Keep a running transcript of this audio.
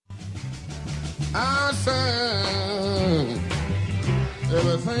I said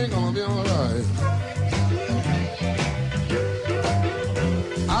everything gonna be alright.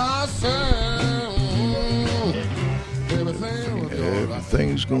 I said everything gonna be alright.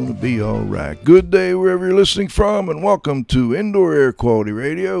 Everything's gonna be alright. Good day wherever you're listening from, and welcome to Indoor Air Quality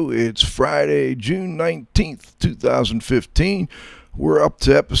Radio. It's Friday, June 19th, 2015. We're up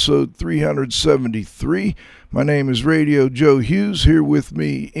to episode 373. My name is Radio Joe Hughes. Here with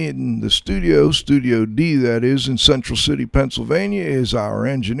me in the studio, Studio D that is, in Central City, Pennsylvania, is our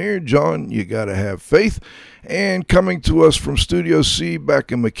engineer, John, you gotta have faith. And coming to us from Studio C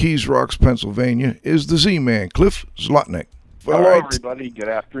back in McKees Rocks, Pennsylvania, is the Z-Man, Cliff Zlotnick. Hello, everybody. Good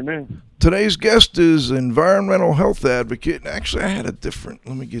afternoon. Today's guest is environmental health advocate. And actually, I had a different,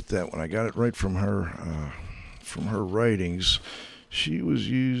 let me get that one. I got it right from her writings. She was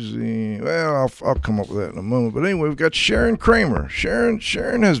using, well, I'll come up with that in a moment. But anyway, we've got Sharon Kramer. Sharon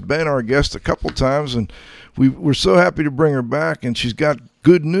has been our guest a couple times, and we're so happy to bring her back. And she's got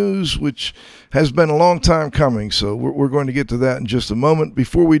good news, which has been a long time coming. So we're going to get to that in just a moment.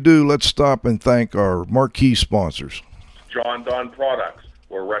 Before we do, let's stop and thank our marquee sponsors. Jon-Don Products,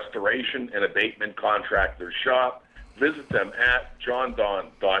 where restoration and abatement contractors shop. Visit them at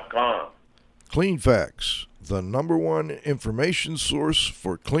jondon.com. Cleanfax, the number one information source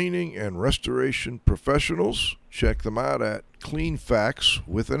for cleaning and restoration professionals. Check them out at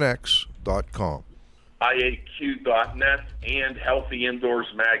cleanfax.com. IAQ.net and Healthy Indoors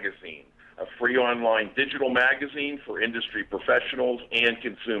Magazine, a free online digital magazine for industry professionals and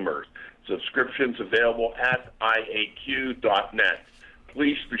consumers. Subscriptions available at IAQ.net.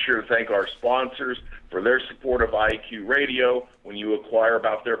 Please be sure to thank our sponsors for their support of IAQ Radio when you inquire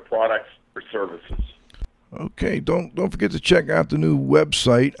about their products or services. Okay, don't forget to check out the new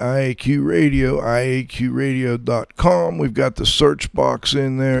website, IAQ Radio, IAQradio.com. We've got the search box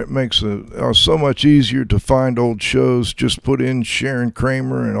in there. It makes it so much easier to find old shows. Just put in Sharon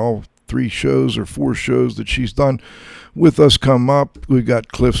Kramer, and all 3 shows or 4 shows that she's done with us come up. We've got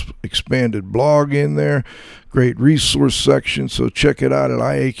Cliff's expanded blog in there. Great resource section, so check it out at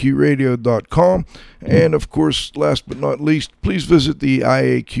IAQradio.com. And, of course, last but not least, please visit the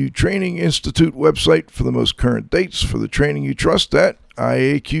IAQ Training Institute website for the most current dates for the training you trust at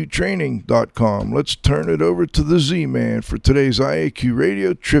IAQtraining.com. Let's turn it over to the Z-Man for today's IAQ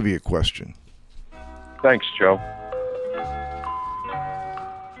Radio trivia question. Thanks, Joe.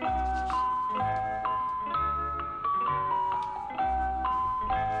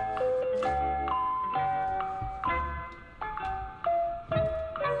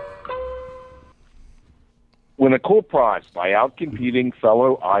 Win a cool prize by outcompeting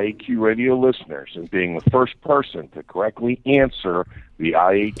fellow IAQ radio listeners and being the first person to correctly answer the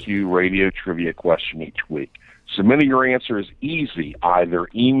IAQ radio trivia question each week. Submitting your answer is easy. Either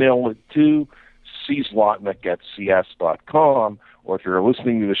email it to czlotnick@cs.com, or if you're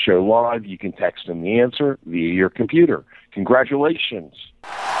listening to the show live, you can text in the answer via your computer. Congratulations.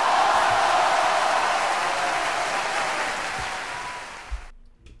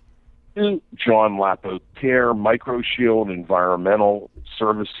 John Lapotere, Microshield Environmental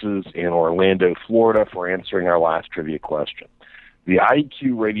Services in Orlando, Florida, for answering our last trivia question. The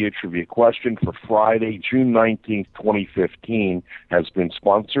IAQ Radio Trivia question for Friday, June 19th, 2015, has been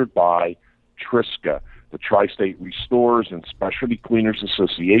sponsored by Triska, the Tri-State Restorers and Specialty Cleaners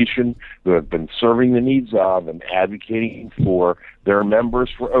Association, who have been serving the needs of and advocating for their members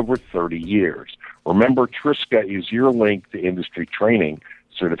for over 30 years. Remember, Triska is your link to industry training,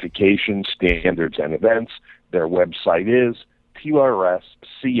 certification, standards, and events. Their website is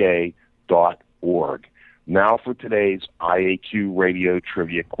trsca.org. Now for today's IAQ Radio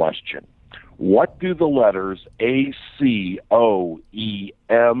Trivia question. What do the letters ACOEM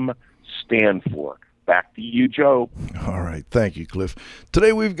stand for? Back to you, Joe. All right. Thank you, Cliff.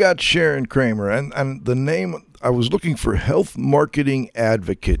 Today we've got Sharon Kramer, and the name, I was looking for Health Marketing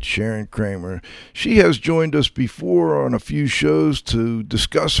Advocate, Sharon Kramer. She has joined us before on a few shows to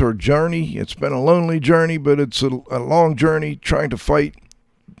discuss her journey. It's been a lonely journey, but it's a long journey trying to fight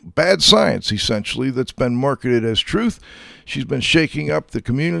bad science, essentially, that's been marketed as truth. She's been shaking up the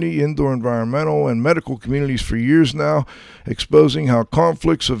community, indoor environmental and medical communities for years now, exposing how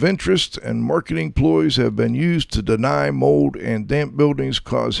conflicts of interest and marketing ploys have been used to deny mold and damp buildings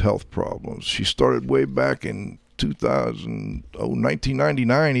cause health problems. She started way back in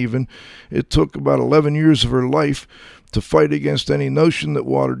 1999 even. It took about 11 years of her life to fight against any notion that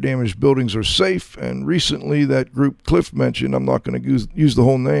water-damaged buildings are safe, and recently that group Cliff mentioned, I'm not going to use the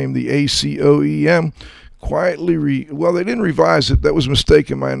whole name, the ACOEM, quietly well, they didn't revise it. That was a mistake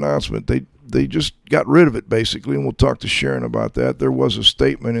in my announcement. They just got rid of it, basically, and we'll talk to Sharon about that. There was a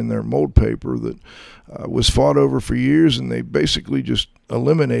statement in their mold paper that was fought over for years, and they basically just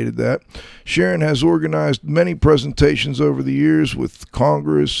eliminated that. Sharon has organized many presentations over the years with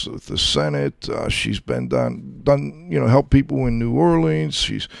Congress, with the Senate. She's been done, help people in New Orleans.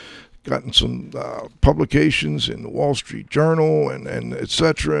 She's gotten some publications in the Wall Street Journal and et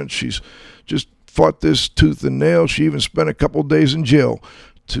cetera, and she's just fought this tooth and nail. She even spent a couple of days in jail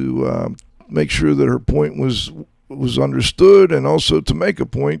to make sure that her point was understood, and also to make a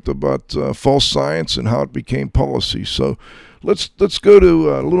point about false science and how it became policy. So let's go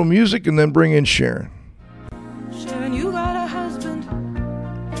to a little music and then bring in Sharon. Sharon, you got a husband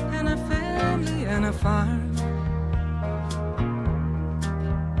and a family and a farm.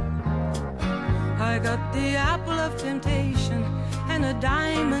 I got the apple of temptation and a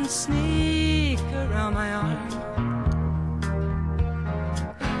diamond snake around my arm.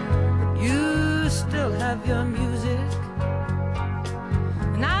 But you still have your music,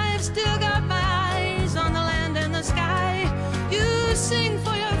 and I've still got my eyes on the land and the sky. You sing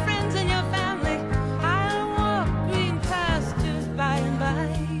for your friends and your family. I'll walk green pastures by and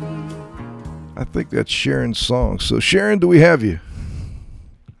by. I think that's Sharon's song. So Sharon, do we have you?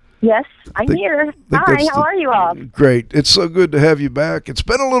 Yes, I'm here. Hi, how are you all? Great. It's so good to have you back. It's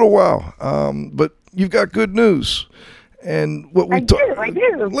been a little while, but you've got good news. And what I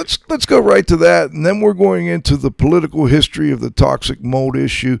do. Let's go right to that, and then we're going into the political history of the toxic mold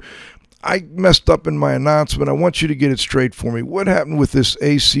issue. I messed up in my announcement. I want you to get it straight for me. What happened with this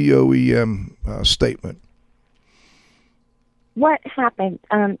ACOEM statement? What happened?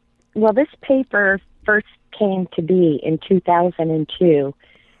 Well, this paper first came to be in 2002.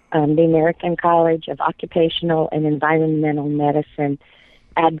 The American College of Occupational and Environmental Medicine,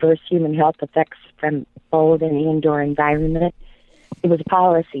 Adverse Human Health Effects from Mold in the Indoor Environment. It was a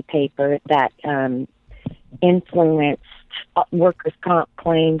policy paper that influenced workers' comp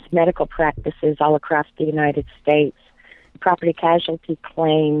claims, medical practices all across the United States, property casualty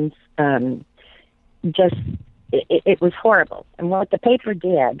claims. It was horrible. And what the paper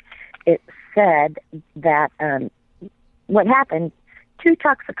did, it said that what happened, two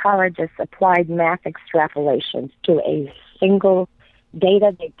toxicologists applied math extrapolations to a single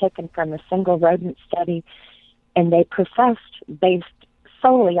data they'd taken from a single rodent study, and they professed, based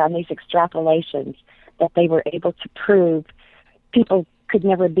solely on these extrapolations, that they were able to prove people could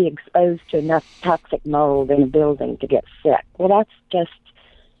never be exposed to enough toxic mold in a building to get sick. Well, that's just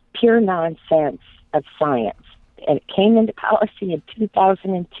pure nonsense of science. And it came into policy in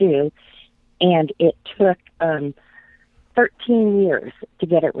 2002, and it took 13 years to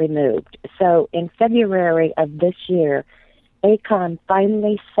get it removed. So in February of this year, AECOM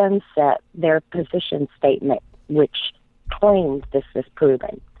finally sunset their position statement, which claimed this was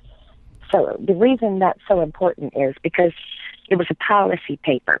proven. So the reason that's so important is because it was a policy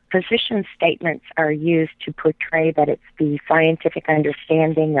paper. Position statements are used to portray that it's the scientific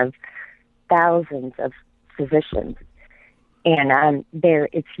understanding of thousands of physicians. And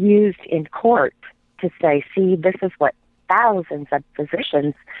it's used in court to say, see, this is what thousands of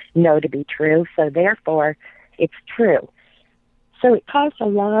physicians know to be true, so therefore it's true. So it caused a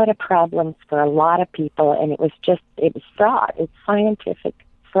lot of problems for a lot of people, and it was fraud. It's scientific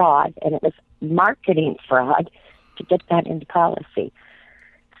fraud, and it was marketing fraud to get that into policy.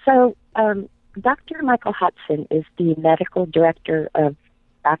 So Dr. Michael Hudson is the medical director of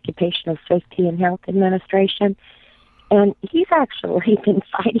Occupational Safety and Health Administration, and he's actually been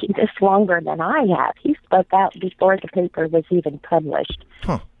fighting this longer than I have. He spoke out before the paper was even published.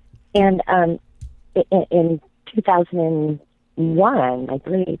 Huh. And in 2001, I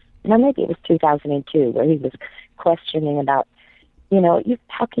believe, no, maybe it was 2002, where he was questioning about,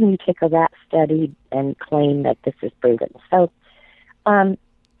 how can you take a rat study and claim that this is proven? So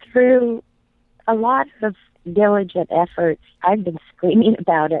through a lot of diligent efforts, I've been screaming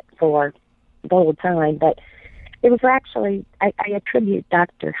about it for the whole time, but it was actually, I attribute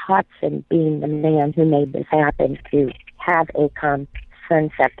Dr. Hudson being the man who made this happen to have AECOM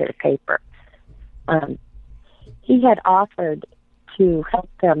sunset their paper. He had offered to help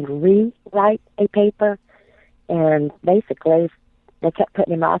them rewrite a paper, and basically they kept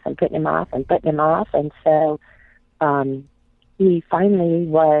putting him off and putting him off and putting him off, and so he finally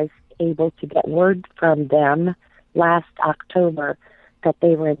was able to get word from them last October that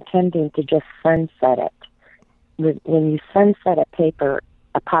they were intending to just sunset it. When you sunset a paper,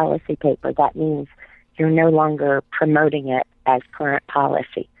 a policy paper, that means you're no longer promoting it as current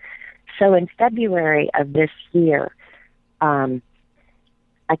policy. So in February of this year,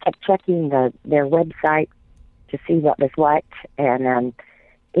 I kept checking their website to see what was what, and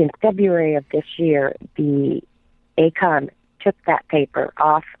in February of this year, the ACON took that paper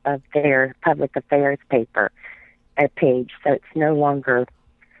off of their public affairs page, so it's no longer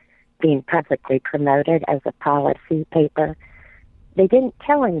being publicly promoted as a policy paper. They didn't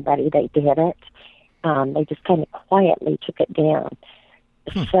tell anybody they did it. They just kind of quietly took it down.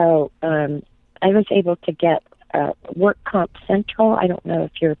 So I was able to get Work Comp Central. I don't know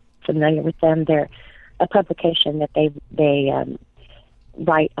if you're familiar with them. They're a publication that they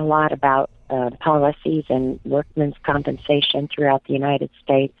write a lot about policies and workmen's compensation throughout the United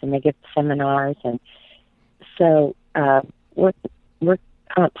States, and they give seminars. And so Work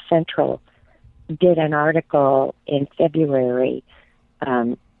Comp Central did an article in February,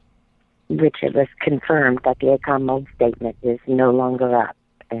 which it was confirmed that the ACON mold statement is no longer up.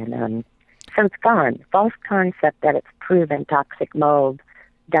 And so it's gone. False concept that it's proven toxic mold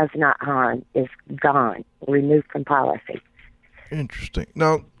does not harm is gone, removed from policy. Interesting.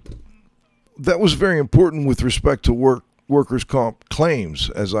 Now, that was very important with respect to workers' comp claims,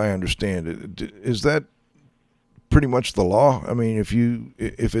 as I understand it. Is that pretty much the law? I mean, if the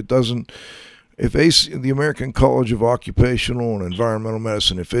American College of Occupational and Environmental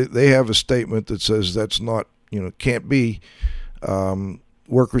Medicine, if they have a statement that says that's not, can't be,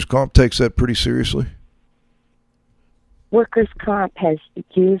 workers' comp takes that pretty seriously? Workers' comp has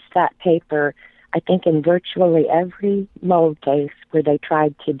used that paper, I think, in virtually every mold case where they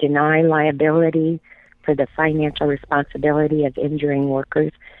tried to deny liability for the financial responsibility of injuring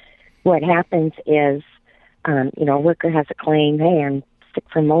workers. What happens is, a worker has a claim, hey, I'm sick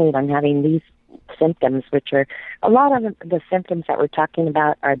from mold, I'm having these symptoms, which are, a lot of the symptoms that we're talking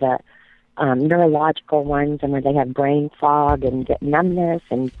about are the neurological ones, and where they have brain fog and get numbness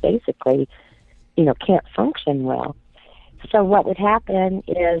and basically, can't function well. So what would happen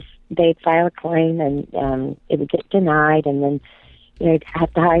is they'd file a claim, and it would get denied, and then they'd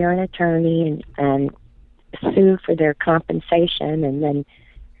have to hire an attorney and sue for their compensation, and then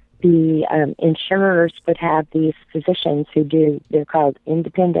the insurers would have these physicians who they're called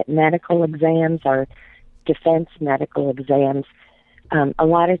independent medical exams or defense medical exams. A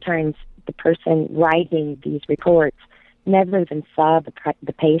lot of times the person writing these reports never even saw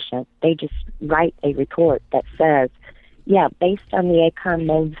the patient. They just write a report that says, yeah, based on the ACON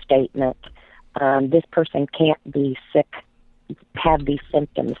mold statement, this person can't be sick, have these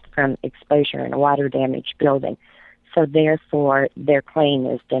symptoms from exposure in a water-damaged building. So therefore, their claim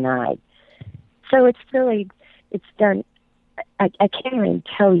is denied. So it's done. I can't even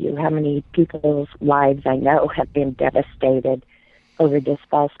tell you how many people's lives I know have been devastated over this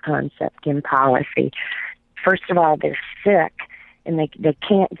false concept in policy. First of all, they're sick, and they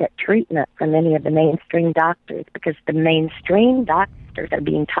can't get treatment from any of the mainstream doctors because the mainstream doctors are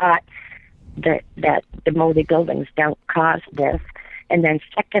being taught that the moldy buildings don't cause this. And then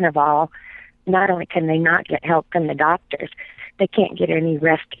second of all, not only can they not get help from the doctors, they can't get any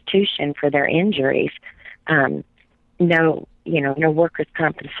restitution for their injuries. No workers'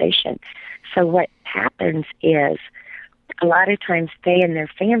 compensation. So what happens is a lot of times they and their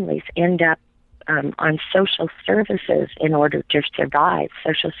families end up on social services in order to survive,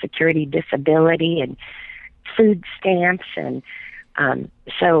 Social Security, disability, and food stamps. And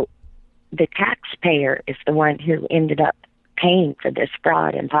so the taxpayer is the one who ended up paying for this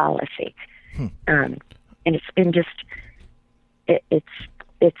fraud and policy. And it's been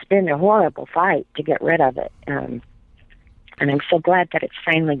it's been a horrible fight to get rid of it. And I'm so glad that it's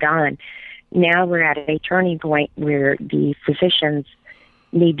finally gone. Now we're at a turning point where the physicians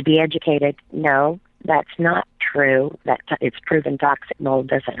need to be educated. No, that's not true. That it's proven toxic mold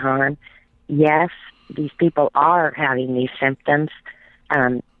doesn't harm. Yes, these people are having these symptoms,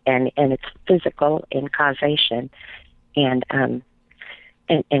 and it's physical in causation. And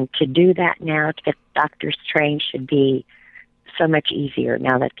to do that now, to get doctors trained, should be so much easier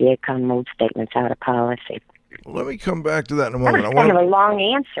now that the ACON mold statement's out of policy. Let me come back to that in a moment. That was kind of a long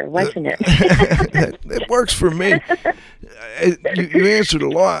answer, wasn't it? It works for me. You answered a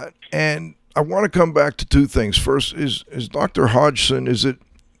lot, and I want to come back to two things. First, is Dr. Hodgson, is it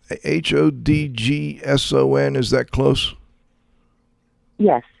Hodgson? Is that close?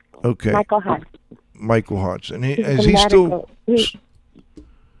 Yes. Okay. Michael Hodgson. Michael Hodgson. Is he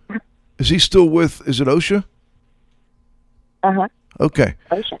still with, is it OSHA? Uh-huh. Okay.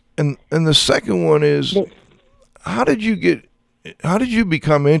 OSHA. And the second one is, how did you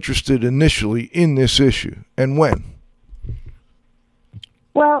become interested initially in this issue, and when?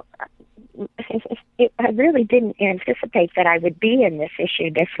 Well, I really didn't anticipate that I would be in this issue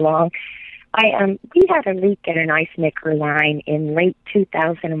this long. We had a leak in an ice maker line in late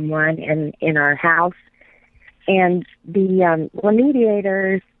 2001 in our house, and the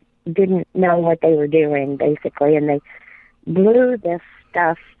remediators didn't know what they were doing, basically, and they blew this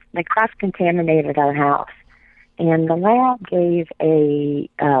stuff. They cross-contaminated our house, and the lab gave a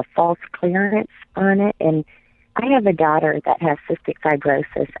false clearance on it. And I have a daughter that has cystic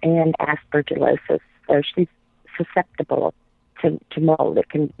fibrosis and aspergillosis, so she's susceptible to mold. It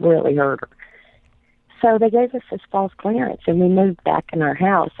can really hurt her. So they gave us this false clearance, and we moved back in our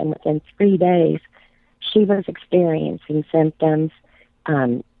house, and within 3 days, she was experiencing symptoms.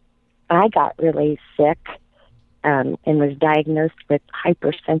 I got really sick and was diagnosed with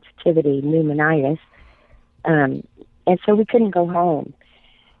hypersensitivity pneumonitis, and so we couldn't go home.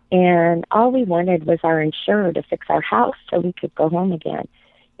 And all we wanted was our insurer to fix our house so we could go home again.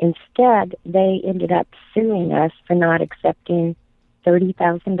 Instead, they ended up suing us for not accepting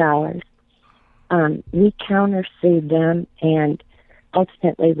 $30,000. We countersued them and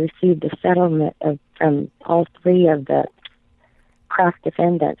ultimately received a settlement from all three of the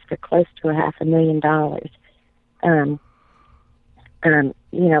cross-defendants for close to $500,000. And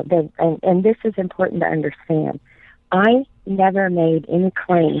this is important to understand. I never made any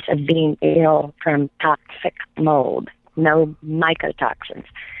claims of being ill from toxic mold, no mycotoxins.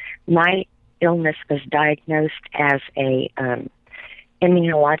 My illness was diagnosed as a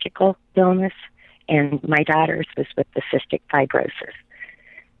immunological illness, and my daughter's was with the cystic fibrosis.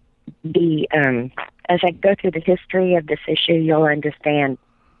 As I go through the history of this issue, you'll understand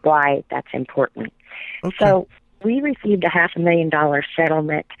why that's important. Okay. So we received a $500,000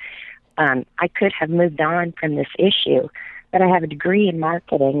 settlement. I could have moved on from this issue, but I have a degree in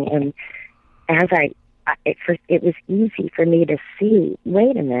marketing, and as it was easy for me to see,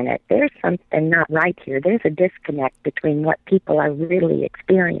 wait a minute, there's something not right here. There's a disconnect between what people are really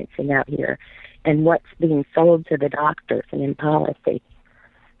experiencing out here and what's being sold to the doctors and in policy.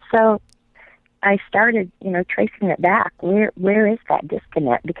 So I started, tracing it back. Where is that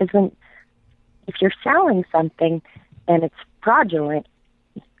disconnect? Because if you're selling something and it's fraudulent,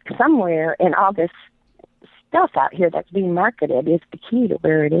 somewhere in all this stuff out here that's being marketed is the key to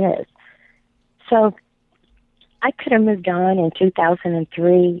where it is. So I could have moved on in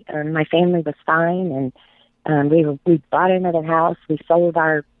 2003. My family was fine, and we bought another house. We sold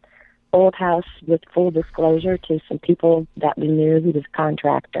our old house with full disclosure to some people that we knew. He was a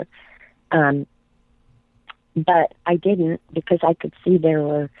contractor. But I didn't, because I could see there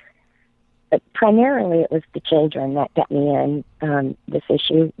were, primarily it was the children that got me in this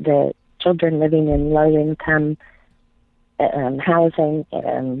issue. The children living in low-income housing,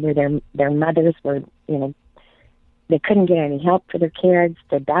 where their mothers were, they couldn't get any help for their kids.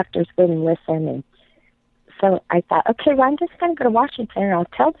 The doctors wouldn't listen. And so I thought, okay, well, I'm just going to go to Washington and I'll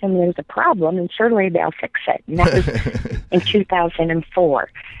tell them there's a problem and surely they'll fix it. And that was in 2004.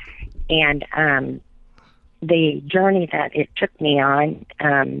 And the journey that it took me on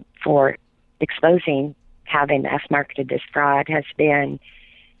for exposing how they mass marketed this fraud has been,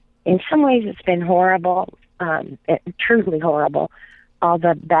 in some ways, it's been horrible, truly horrible. All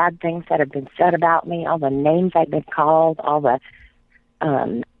the bad things that have been said about me, all the names I've been called, all the,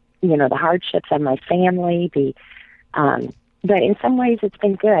 the hardships on my family. But in some ways, it's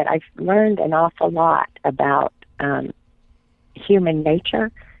been good. I've learned an awful lot about human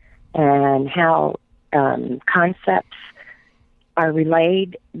nature and how concepts are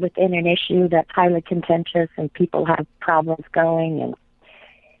relayed within an issue that's highly contentious and people have problems going. And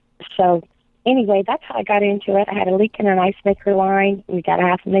so anyway, that's how I got into it. I had a leak in an ice maker line. We got a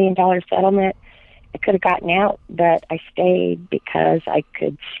 $500,000 settlement. I could have gotten out, but I stayed because I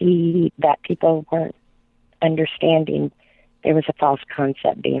could see that people weren't understanding there was a false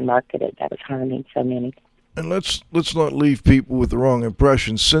concept being marketed that was harming so many. And let's not leave people with the wrong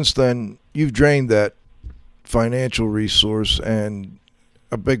impression. Since then, you've drained that financial resource, and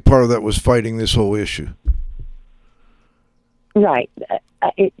a big part of that was fighting this whole issue. Right.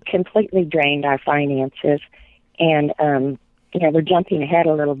 It completely drained our finances, and we're jumping ahead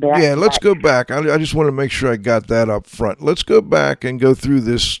a little bit. Yeah, let's go back. I just want to make sure I got that up front. Let's go back and go through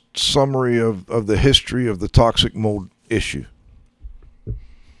this summary of the history of the toxic mold issue.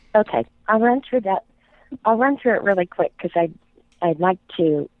 Okay, I'll run through that. I'll run through it really quick because I'd like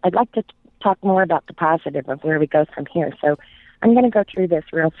to talk more about the positive of where we go from here. So I'm going to go through this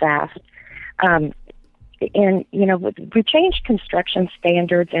real fast. And we changed construction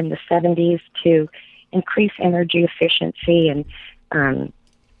standards in the 70s to increase energy efficiency, and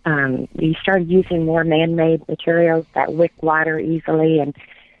we started using more man-made materials that wick water easily. And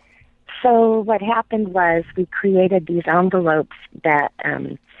so what happened was we created these envelopes that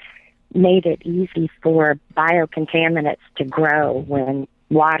made it easy for biocontaminants to grow when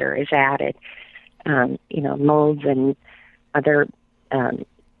water is added, molds and other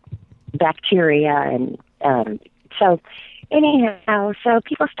bacteria. And so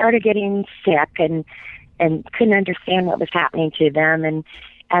people started getting sick and couldn't understand what was happening to them. And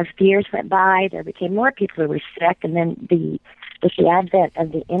as the years went by, there became more people who were sick. And then with the advent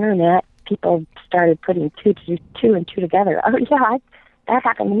of the internet, people started putting two and two together. Oh, yeah, that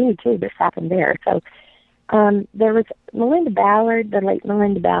happened to me, too. This happened there. So there was Melinda Ballard, the late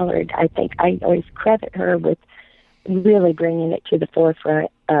Melinda Ballard. I think I always credit her with really bringing it to the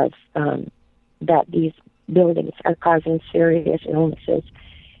forefront of that these buildings are causing serious illnesses.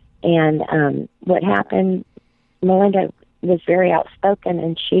 And what happened, Melinda was very outspoken,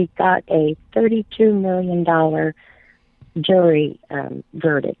 and she got a $32 million jury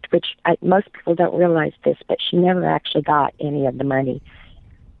verdict, which most people don't realize this, but she never actually got any of the money.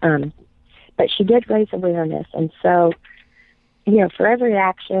 But she did raise awareness, and so, for every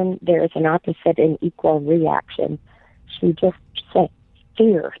action, there is an opposite and equal reaction. She just sent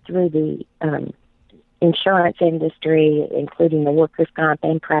fear through the insurance industry, including the workers' comp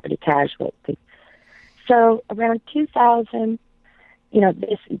and property casualty. So around 2000,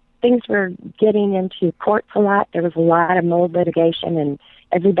 things were getting into courts a lot. There was a lot of mold litigation, and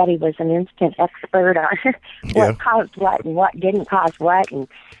everybody was an instant expert on what caused what and what didn't cause what.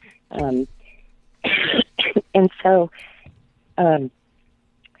 And so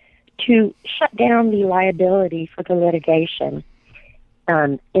to shut down the liability for the litigation,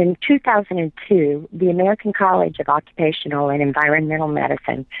 in 2002, the American College of Occupational and Environmental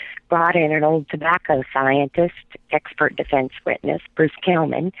Medicine brought in an old tobacco scientist, expert defense witness, Bruce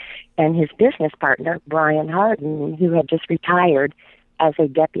Kelman, and his business partner, Brian Hardin, who had just retired as a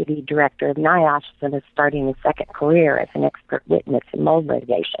deputy director of NIOSH and was starting his second career as an expert witness in mold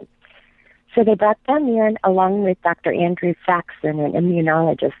litigation. So they brought them in along with Dr. Andrew Saxon, an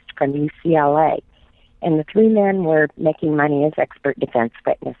immunologist from UCLA. And the three men were making money as expert defense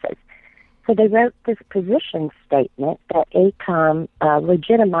witnesses. So they wrote this position statement that ACOM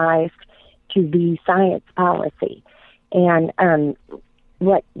legitimized to be science policy. And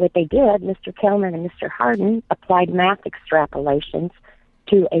what they did, Mr. Kelman and Mr. Hardin applied math extrapolations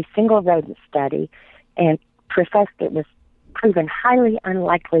to a single rodent study and professed it was proven highly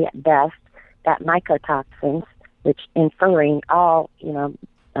unlikely at best that mycotoxins, which inferring all,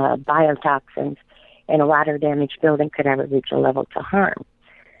 biotoxins, in a water-damaged building could ever reach a level to harm.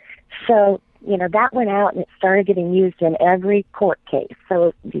 So, that went out and it started getting used in every court case.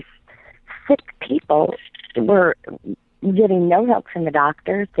 So these sick people were getting no help from the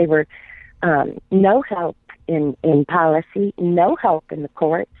doctors. They were no help in policy, no help in the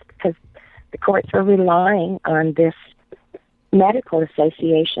courts, because the courts were relying on this medical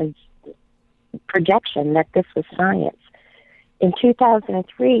association's projection that this was science. In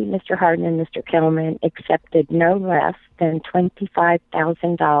 2003, Mr. Hardin and Mr. Kelman accepted no less than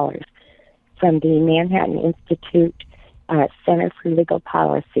 $25,000 from the Manhattan Institute Center for Legal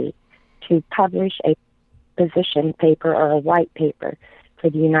Policy to publish a position paper or a white paper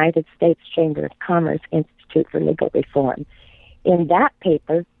for the United States Chamber of Commerce Institute for Legal Reform. In that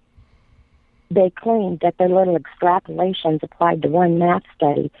paper, they claimed that their little extrapolations applied to one math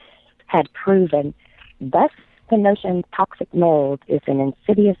study had proven, thus the notion toxic mold is an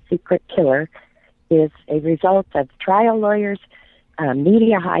insidious secret killer is a result of trial lawyers,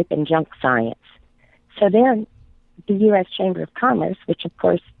 media hype, and junk science. So then the U.S. Chamber of Commerce, which of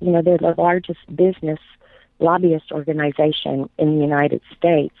course, they're the largest business lobbyist organization in the United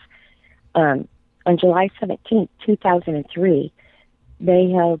States, on July 17, 2003, they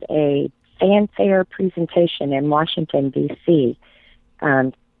held a fanfare presentation in Washington, D.C.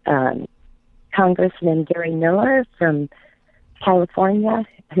 Congressman Gary Miller from California,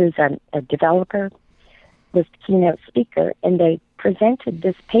 who's a developer, was the keynote speaker, and they presented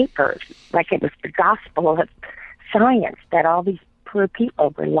this paper like it was the gospel of science, that all these poor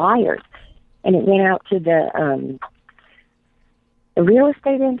people were liars. And it went out to the real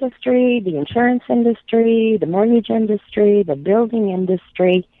estate industry, the insurance industry, the mortgage industry, the building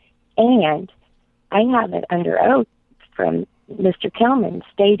industry, and I have it under oath from Mr. Kelman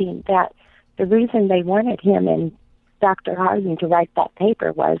stating that the reason they wanted him and Dr. Hardin to write that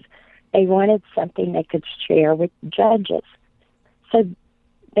paper was they wanted something they could share with judges. So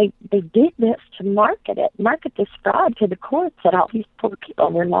they did this to market this fraud to the courts that all these poor people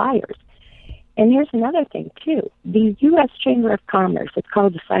were liars. And here's another thing, too. The U.S. Chamber of Commerce, it's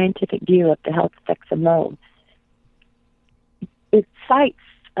called the Scientific View of the Health Effects of Mold. It cites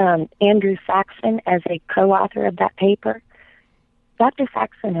Andrew Saxon as a co-author of that paper. Dr.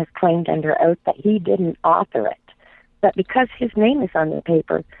 Saxon has claimed under oath that he didn't author it. But because his name is on the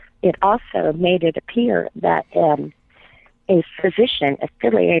paper, it also made it appear that a physician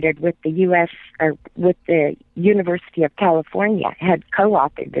affiliated with the U.S. or with the University of California had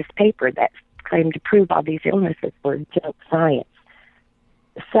co-authored this paper that claimed to prove all these illnesses were junk science.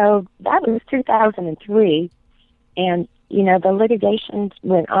 So that was 2003, and the litigations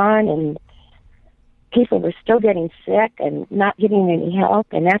went on, and people were still getting sick and not getting any help.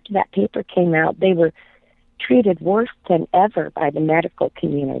 And after that paper came out, they were treated worse than ever by the medical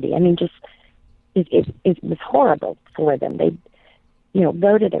community. I mean, just it was horrible for them. They,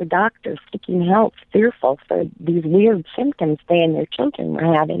 go to their doctors seeking help, fearful for these weird symptoms they and their children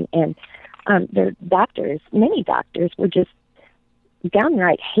were having, and their doctors, many doctors, were just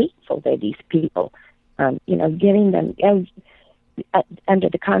downright hateful to these people. Giving them under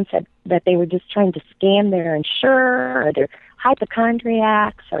the concept that they were just trying to scam their insurer, or they're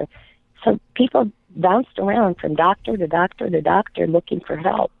hypochondriacs, or so people bounced around from doctor to doctor to doctor looking for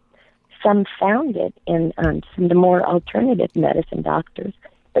help. Some found it in some of the more alternative medicine doctors,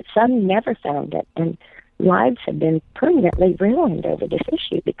 but some never found it, and lives have been permanently ruined over this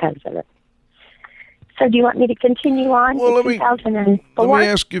issue because of it. So do you want me to continue on to 2004? Let me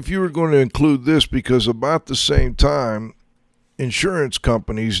ask if you were going to include this, because about the same time, insurance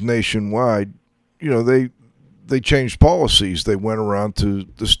companies nationwide, they changed policies. They went around to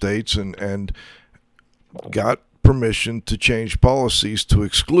the states and got permission to change policies to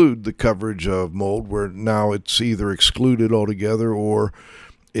exclude the coverage of mold, where now it's either excluded altogether or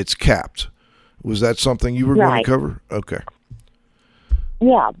it's capped. Was that something you were going to cover? Okay.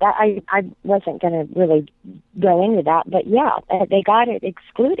 Yeah, that I wasn't going to really go into that, but yeah, they got it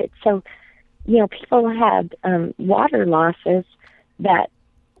excluded. So, people had water losses that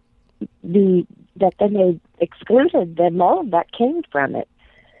then they excluded the mold that came from it.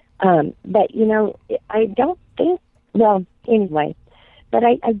 But, I don't think, well, anyway, but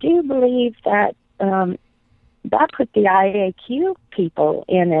I do believe that that put the IAQ people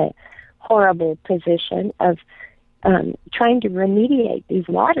in a horrible position of trying to remediate these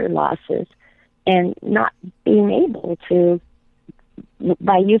water losses and not being able to,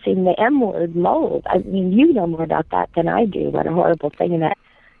 by using the M word, mold. I mean, you know more about that than I do, what a horrible thing that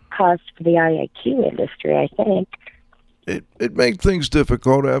caused for the IAQ industry, I think. It made things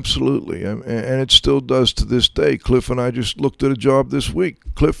difficult, absolutely, and it still does to this day. Cliff and I just looked at a job this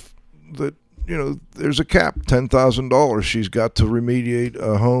week. Cliff, that there's a cap, $10,000. She's got to remediate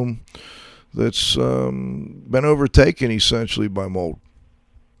a home that's been overtaken essentially by mold.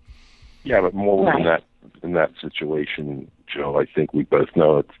 Yeah, but mold right. in that situation, Joe, I think we both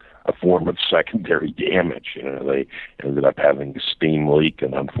know it's a form of secondary damage. They ended up having a steam leak,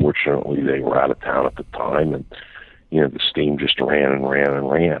 and unfortunately they were out of town at the time, and the steam just ran and ran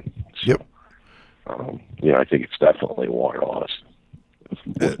and ran. So, yep. I think it's definitely water loss.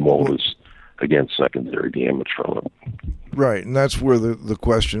 With mold is, again, secondary damage from it. Right, and that's where the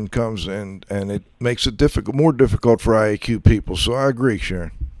question comes, and it makes it more difficult for IAQ people. So I agree,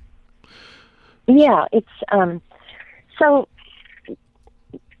 Sharon. Yeah, it's so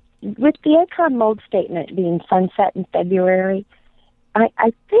with the ACON mold statement being sunset in February,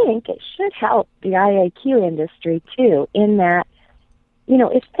 I think it should help the IAQ industry too, in that,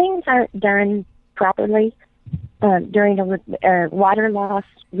 if things aren't done properly during a water loss,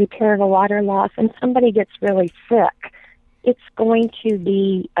 repair of a water loss, and somebody gets really sick, it's going to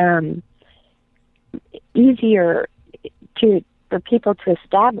be easier for people to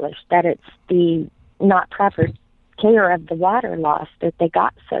establish that it's the not proper care of the water loss that they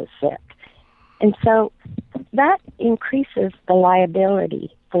got so sick. And so that increases the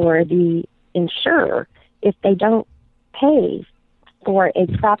liability for the insurer if they don't pay for a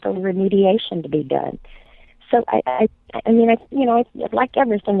proper remediation to be done. So I like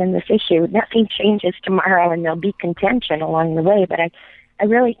everything in this issue, nothing changes tomorrow and there'll be contention along the way, but I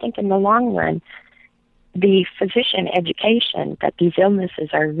really think in the long run, the physician education that these illnesses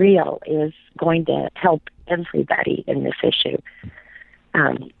are real is going to help everybody in this issue.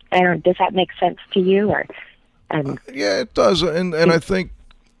 Does that make sense to you? Or yeah, it does, and I think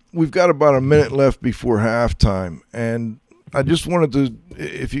we've got about a minute left before halftime, and I just wanted to,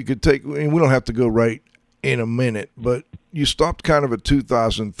 if you could take, we don't have to go right in a minute, but you stopped kind of at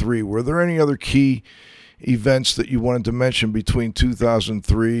 2003. Were there any other key events that you wanted to mention between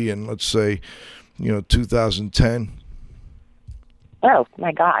 2003 and, let's say, 2010? Oh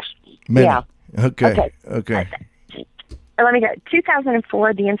my gosh! Many. Yeah. Okay. Let me go.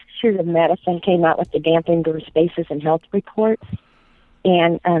 2004, the Institute of Medicine came out with the Damp Indoor Spaces and Health Report,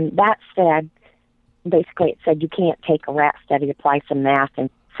 and that said basically it said you can't take a rat study, apply some math, and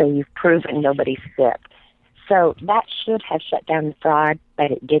so you've proven nobody's sick. So that should have shut down the fraud,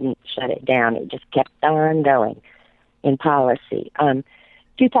 but it didn't shut it down. It just kept on going in policy.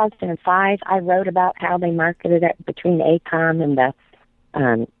 2005, I wrote about how they marketed it between ACOM and the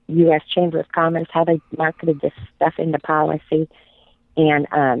U.S. Chamber of Commerce, how they marketed this stuff into policy. And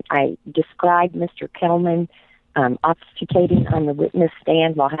I described Mr. Kelman obfuscating on the witness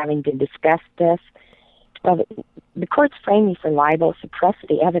stand while having to discuss this. Well, the courts framed me for libel, suppressed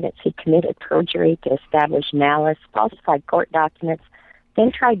the evidence he committed perjury to establish malice, falsified court documents,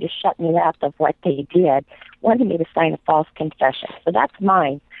 then tried to shut me out of what they did, wanted me to sign a false confession. So that's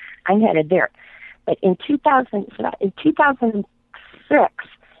mine. I'm headed there. But in 2006,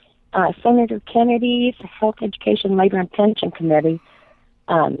 Senator Kennedy's Health, Education, Labor, and Pension Committee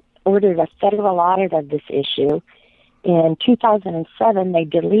ordered a federal audit of this issue. In 2007, they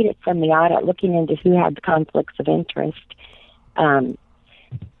deleted from the audit looking into who had conflicts of interest.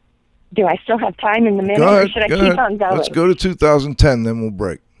 Do I still have time in the minute, or should I keep on going? Let's go to 2010, then we'll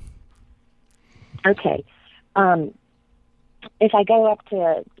break. Okay. If I go up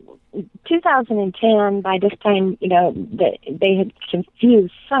to 2010, by this time, they had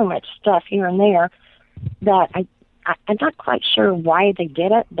confused so much stuff here and there that I'm not quite sure why they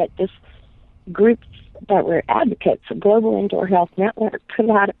did it, but this group that were advocates of Global Indoor Health Network put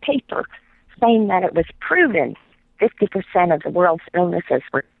out a paper saying that it was proven 50% of the world's illnesses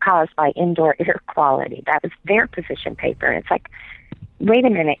were caused by indoor air quality. That was their position paper. And it's like, wait a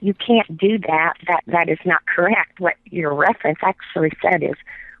minute, you can't do that. That is not correct. What your reference actually said is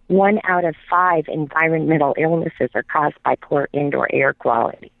 1 out of 5 environmental illnesses are caused by poor indoor air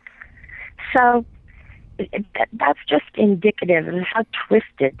quality. So that's just indicative of how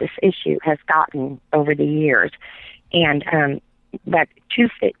twisted this issue has gotten over the years. And that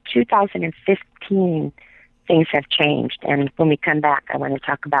 2015, things have changed. And when we come back, I want to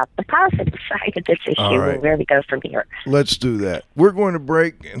talk about the positive side of this issue. All right. Where we go from here. Let's do that. We're going to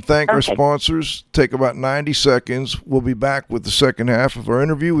break and thank our sponsors. Take about 90 seconds. We'll be back with the second half of our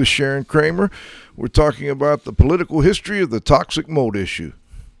interview with Sharon Kramer. We're talking about the political history of the toxic mold issue.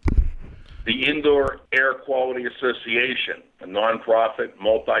 The Indoor Air Quality Association, a nonprofit,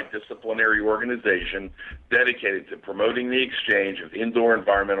 multidisciplinary organization dedicated to promoting the exchange of indoor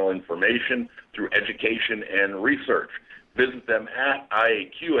environmental information through education and research. Visit them at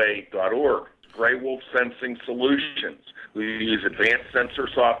IAQA.org. Gray Wolf Sensing Solutions. We use advanced sensor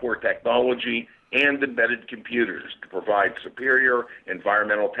software technology and embedded computers to provide superior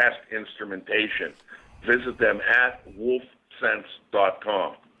environmental test instrumentation. Visit them at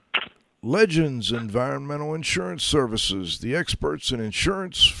wolfsense.com. Legends Environmental Insurance Services, the experts in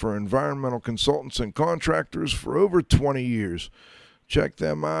insurance for environmental consultants and contractors for over 20 years. Check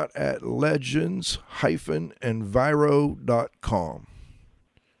them out at legends-enviro.com.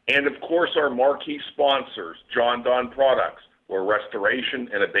 And, of course, our marquee sponsors, Jon-Don Products, where restoration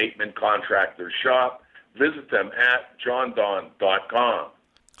and abatement contractors shop. Visit them at jondon.com.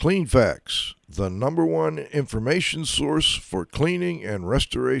 CleanFacts, the #1 information source for cleaning and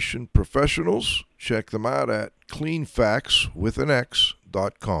restoration professionals. Check them out at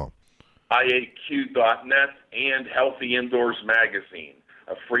cleanfacts.com. IAQ.net and Healthy Indoors Magazine,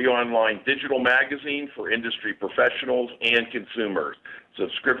 a free online digital magazine for industry professionals and consumers.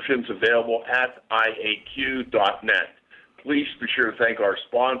 Subscriptions available at IAQ.net. Please be sure to thank our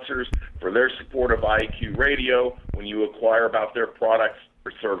sponsors for their support of IAQ Radio when you inquire about their products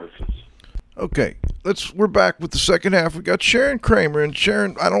or services. Okay, we're back with the second half. We got Sharon Kramer, and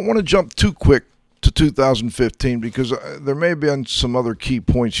Sharon, I don't want to jump too quick to 2015 because there may be some other key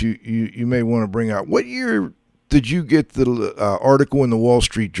points you may want to bring out. What year did you get the article in the Wall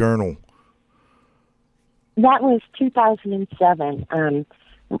Street Journal? That was 2007.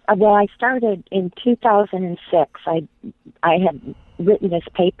 Well, I started in 2006. I had written this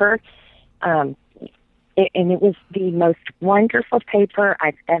paper, and it was the most wonderful paper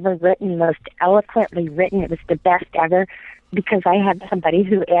I've ever written, most eloquently written. It was the best ever because I had somebody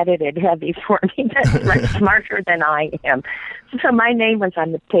who edited heavy for me that's much smarter than I am. So my name was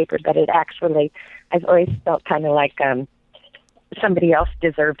on the paper, but I've always felt kind of like somebody else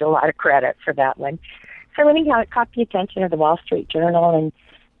deserved a lot of credit for that one. So anyhow, it caught the attention of the Wall Street Journal and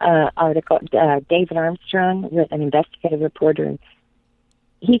article. David Armstrong, an investigative reporter, and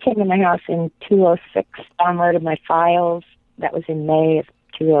he came to my house in 2006, downloaded my files. That was in May of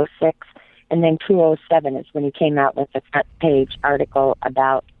 2006. And then 2007 is when he came out with the front page article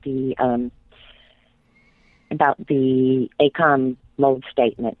about the ACOM mold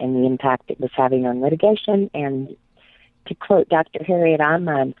statement and the impact it was having on litigation. And to quote Dr. Harriet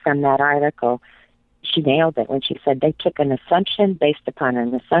Ahman from that article, she nailed it when she said they took an assumption based upon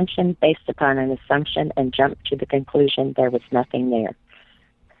an assumption based upon an assumption and jumped to the conclusion there was nothing there.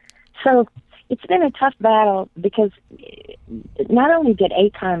 So it's been a tough battle because not only did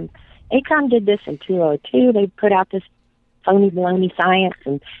ACOM did this in 2002, they put out this phony baloney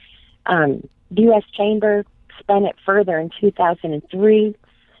science, and the U.S. Chamber spun it further in 2003.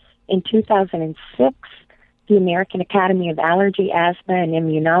 In 2006, the American Academy of Allergy, Asthma, and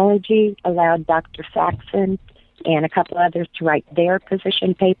Immunology allowed Dr. Saxon and a couple others to write their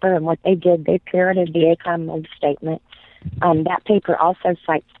position paper, and what they did, they parroted the ACOM mold statement. That paper also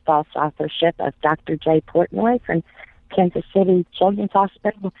cites false authorship of Dr. Jay Portnoy from Kansas City Children's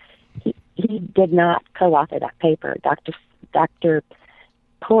Hospital. He did not co-author that paper. Dr.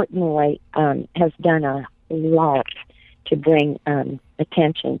 Portnoy has done a lot to bring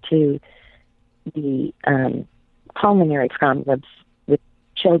attention to the pulmonary problems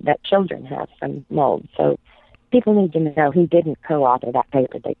that children have from mold. So people need to know he didn't co-author that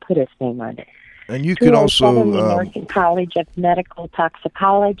paper. They put his name on it. And you can also... The American College of Medical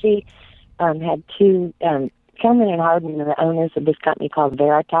Toxicology had two... Kelman and Hardin are the owners of this company called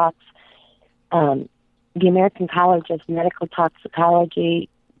Veritox. The American College of Medical Toxicology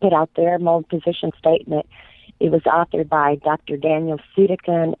put out their mold position statement. It was authored by Dr. Daniel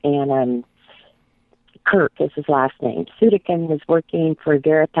Sudikin and Kirk is his last name. Sudikin was working for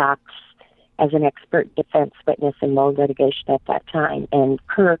Veritox as an expert defense witness in mold litigation at that time, and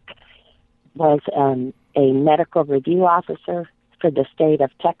Kirk was a medical review officer for the state of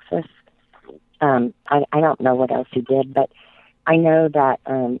Texas. I don't know what else he did, but I know that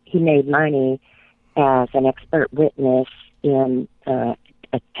he made money as an expert witness in a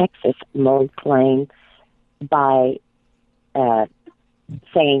Texas mold claim by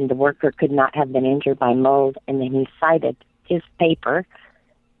saying the worker could not have been injured by mold, and then he cited his paper,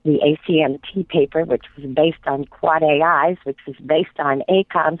 the ACMT paper, which was based on Quad AIs, which was based on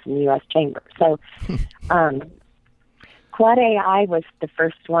ACOMs in the U.S. Chamber. So Quad AI was the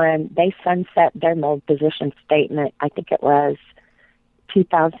first one. They sunset their mold position statement. I think it was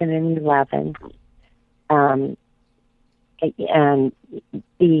 2011. And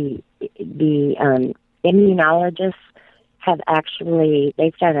the immunologists have actually,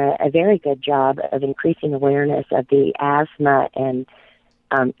 they've done a very good job of increasing awareness of the asthma and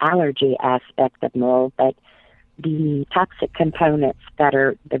allergy aspect of mold, but the toxic components that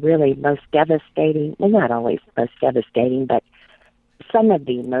are the really most devastating, well, not always most devastating, but some of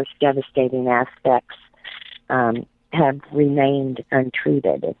the most devastating aspects have remained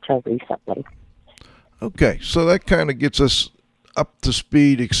untreated until recently. Okay, so that kind of gets us up to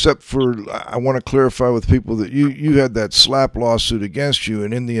speed, except for I want to clarify with people that you had that SLAPP lawsuit against you,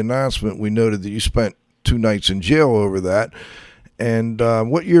 and in the announcement we noted that you spent 2 nights in jail over that. And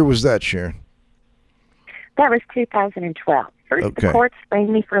what year was that, Sharon? That was 2012. First, Okay. The courts framed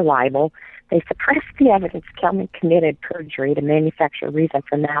me for libel. They suppressed the evidence Kelman committed perjury to manufacture reason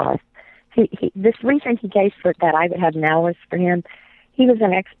for malice. This reason he gave for that I would have malice for him, he was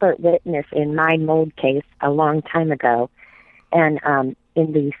an expert witness in my mold case a long time ago. And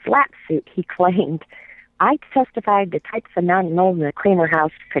in the SLAPP suit, he claimed, I testified the types of non-mold in the Kramer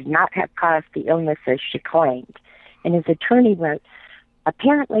house could not have caused the illnesses she claimed. And his attorney wrote,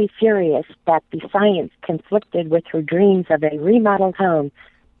 apparently furious that the science conflicted with her dreams of a remodeled home,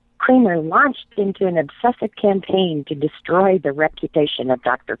 Kramer launched into an obsessive campaign to destroy the reputation of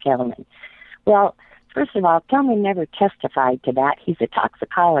Dr. Kelman. Well, first of all, Kelman never testified to that. He's a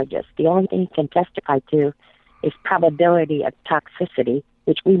toxicologist. The only thing he can testify to is probability of toxicity,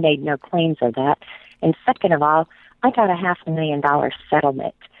 which we made no claims of that. And second of all, I got a $500,000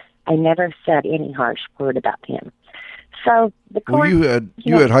 settlement. I never said any harsh word about him. So the court, Well, you had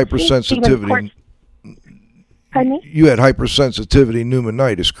hypersensitivity. Pardon me? You had hypersensitivity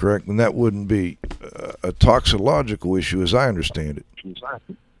pneumonitis, correct? And that wouldn't be a toxicological issue, as I understand it.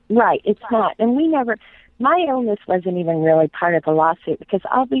 Right, it's not. And my illness wasn't even really part of the lawsuit because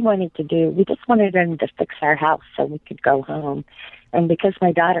all we wanted to do, we just wanted them to fix our house so we could go home. And because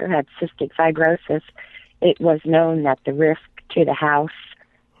my daughter had cystic fibrosis, it was known that the risk to the house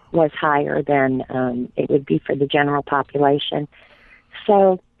was higher than it would be for the general population.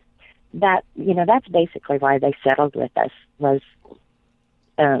 So that, that's basically why they settled with us, was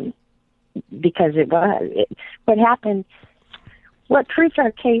because what happened, what proved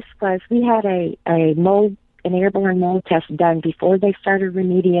our case was we had an airborne mold test done before they started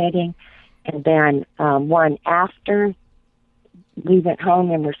remediating, and then one after we went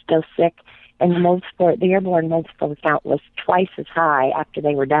home and were still sick, and the airborne mold spore count was twice as high after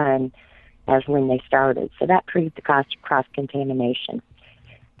they were done as when they started. So that proved the cost of cross-contamination.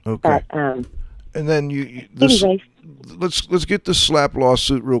 Okay. But And then this, Anyways, let's get the SLAPP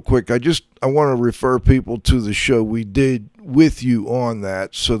lawsuit real quick. I want to refer people to the show we did with you on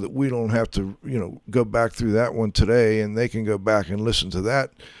that, so that we don't have to go back through that one today, and they can go back and listen to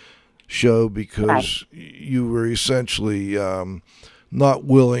that show, because you were essentially not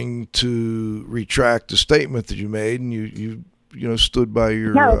willing to retract the statement that you made, and you stood by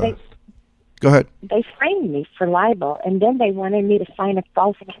your. no, Go ahead. they framed me for libel, and then they wanted me to sign a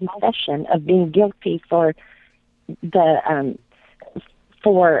false confession of being guilty for the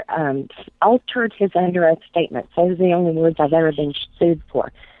altered his under oath statement. Those are the only words I've ever been sued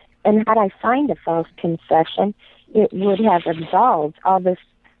for. And had I signed a false confession, it would have absolved all this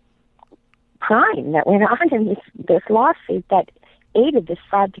crime that went on in this lawsuit that aided this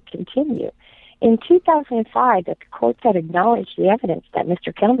fraud to continue. In 2005, the courts had acknowledged the evidence that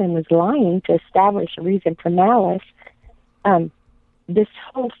Mr. Kelman was lying to establish a reason for malice. This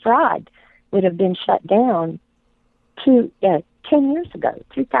whole fraud would have been shut down 10 years ago,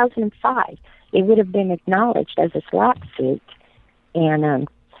 2005. It would have been acknowledged as a SLAPP suit. And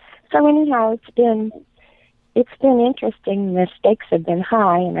so anyhow, it's been interesting. The stakes have been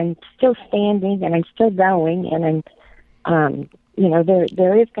high, and I'm still standing, and I'm still going, and I'm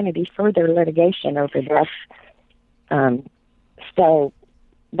there is going to be further litigation over this. So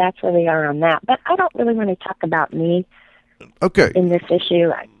that's where we are on that. But I don't really want to talk about me. Okay. In this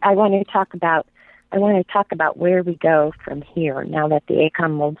issue, I want to talk about where we go from here now that the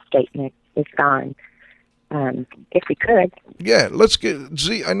AECOM mold statement is gone. If we could. Yeah, let's get.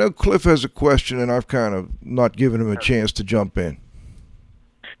 See, I know Cliff has a question, and I've kind of not given him a chance to jump in.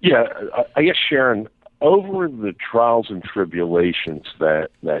 Yeah, I guess, Sharon, over the trials and tribulations that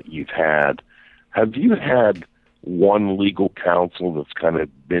you've had, have you had one legal counsel that's kind of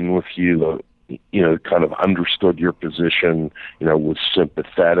been with you, kind of understood your position, was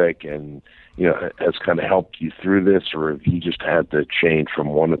sympathetic and, has kind of helped you through this, or have you just had to change from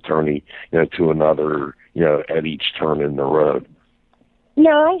one attorney, to another, at each turn in the road?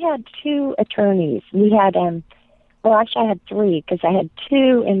 No, I had two attorneys. We had, actually I had three, because I had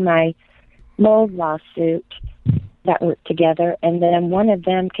two in my mold lawsuit that worked together, and then one of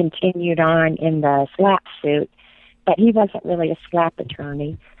them continued on in the SLAPP suit, but he wasn't really a SLAPP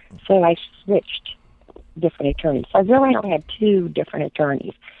attorney, so I switched different attorneys. So I really only had two different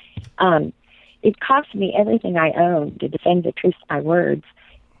attorneys. It cost me everything I owned to defend the truth of my words,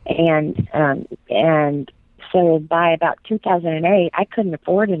 and so by about 2008, I couldn't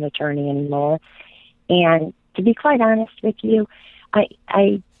afford an attorney anymore. And to be quite honest with you,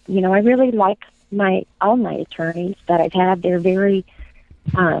 I really like all my attorneys that I've had. They're very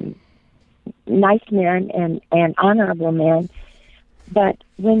nice men and honorable men. But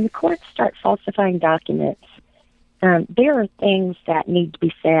when the courts start falsifying documents, there are things that need to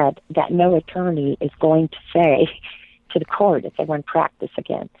be said that no attorney is going to say to the court if they want to practice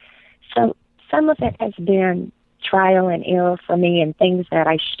again. So some of it has been trial and error for me, and things that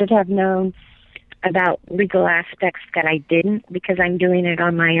I should have known about legal aspects that I didn't, because I'm doing it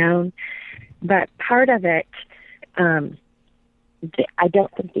on my own. But part of it, I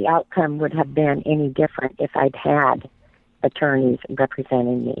don't think the outcome would have been any different if I'd had attorneys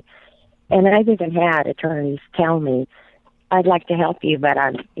representing me. And I've even had attorneys tell me, I'd like to help you, but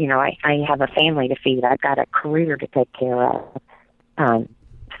I have a family to feed. I've got a career to take care of.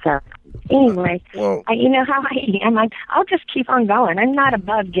 So anyway, you know how I am. I'll just keep on going. I'm not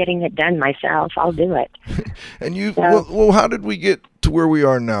above getting it done myself. I'll do it. And well, how did we get to where we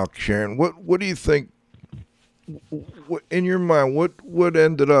are now, Sharon? What do you think? In your mind, what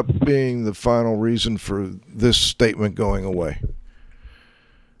ended up being the final reason for this statement going away?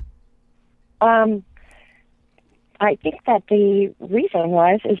 I think that the reason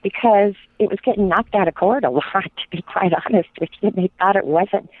is because it was getting knocked out of court a lot, to be quite honest with you. They thought it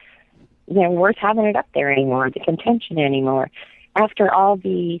wasn't, worth having it up there anymore, the contention anymore. After all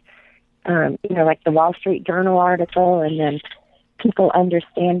the, like the Wall Street Journal article, and then people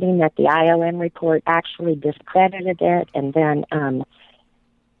understanding that the ILM report actually discredited it, and then,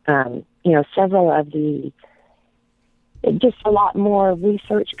 several of the, just a lot more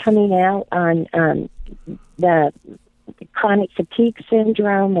research coming out on the chronic fatigue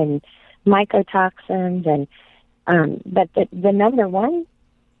syndrome and mycotoxins, and but the number one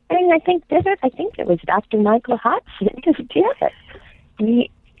thing I think did it. I think it was Dr. Michael Hodson who did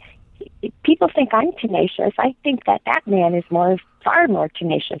it. People think I'm tenacious. I think that man is far more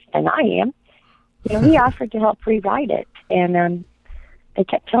tenacious than I am. He offered to help rewrite it, and they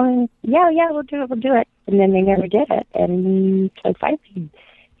kept telling him, yeah, we'll do it. And then they never did it. And so finally,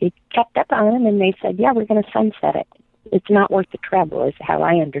 he kept up on them, and they said, yeah, we're going to sunset it. It's not worth the trouble, is how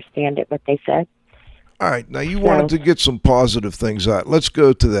I understand it, what they said. All right, now you wanted to get some positive things out. Let's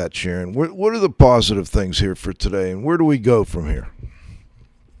go to that, Sharon. What are the positive things here for today, and where do we go from here?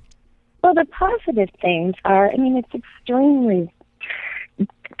 Well, the positive things are, it's extremely,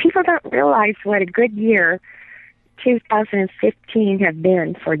 people don't realize what a good year 2015 have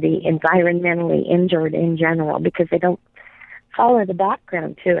been for the environmentally injured in general, because they don't follow the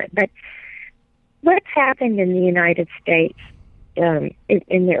background to it. But what's happened in the United States in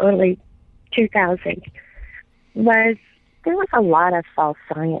the early 2000s was there was a lot of false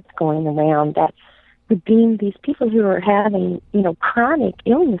science going around that would deem these people who are having, chronic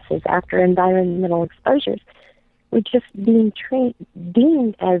illnesses after environmental exposures were just being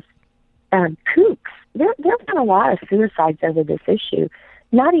deemed as kooks. There's been a lot of suicides over this issue,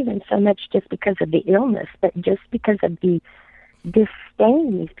 not even so much just because of the illness, but just because of the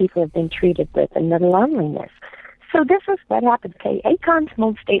disdain these people have been treated with and the loneliness. So this is what happened. Okay, ACON's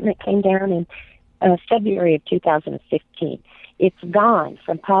mold statement came down in February of 2015. It's gone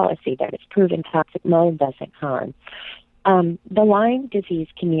from policy that it's proven toxic mold doesn't harm. The Lyme disease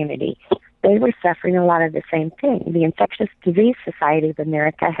community, they were suffering a lot of the same thing. The Infectious Disease Society of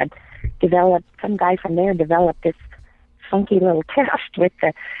America had developed, some guy from there developed this funky little test with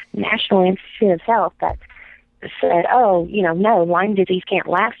the National Institute of Health that said, no, Lyme disease can't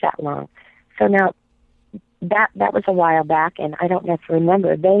last that long. So now, that was a while back, and I don't know if you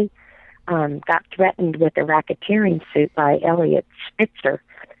remember, they got threatened with a racketeering suit by Elliot Spitzer,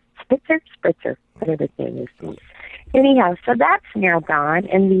 whatever his name is. Anyhow, so that's now gone,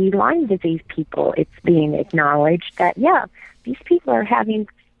 and the Lyme disease people, it's being acknowledged that, these people are having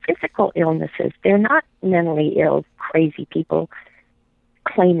physical illnesses. They're not mentally ill, crazy people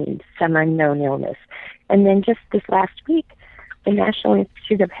claiming some unknown illness. And then just this last week, the National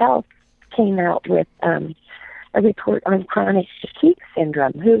Institute of Health came out with a report on chronic fatigue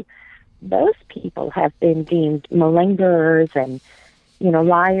syndrome, who those people have been deemed malingerers and,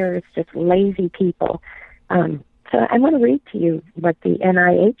 liars, just lazy people. So I want to read to you what the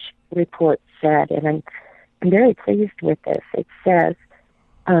NIH report said, and I'm very pleased with this. It says,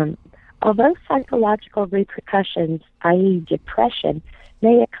 although psychological repercussions, i.e. depression,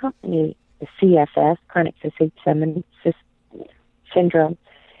 may accompany the CFS, chronic fatigue syndrome,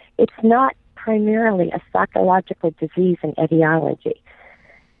 it's not primarily a psychological disease and etiology.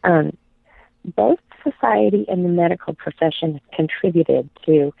 Both society and the medical profession have contributed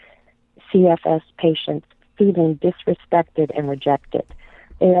to CFS patients feeling disrespected and rejected.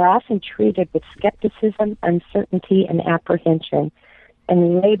 They are often treated with skepticism, uncertainty, and apprehension,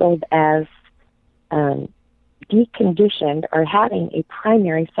 and labeled as deconditioned or having a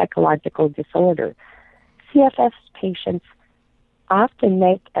primary psychological disorder. CFS patients often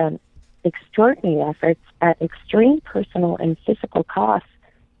make extraordinary efforts at extreme personal and physical costs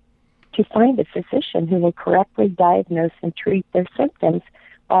to find a physician who will correctly diagnose and treat their symptoms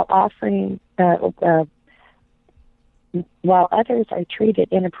while while others are treated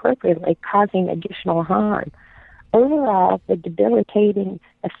inappropriately, causing additional harm. Overall, the debilitating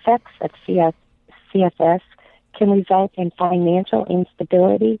effects of CFS can result in financial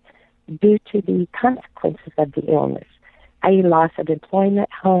instability due to the consequences of the illness, i.e. loss of employment,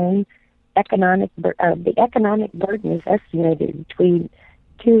 home, the economic burden is estimated between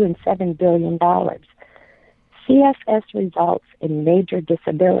 $2 and $7 billion. CFS results in major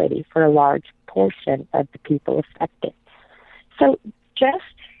disability for a large portion of the people affected. So just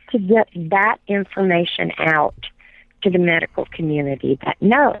to get that information out to the medical community that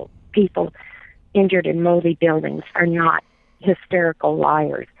no, people injured in moldy buildings are not hysterical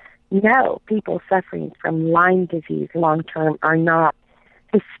liars. No, people suffering from Lyme disease long-term are not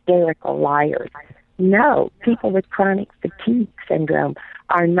hysterical liars. No, people with chronic fatigue syndrome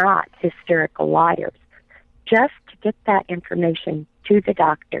are not hysterical liars. Just to get that information to the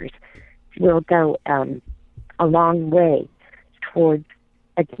doctors will go a long way towards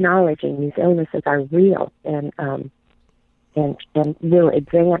acknowledging these illnesses are real and will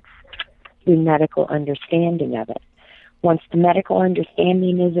advance the medical understanding of it. Once the medical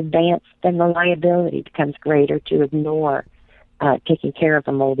understanding is advanced, then the liability becomes greater to ignore taking care of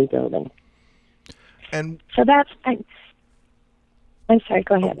a moldy building. And so that's. I'm sorry.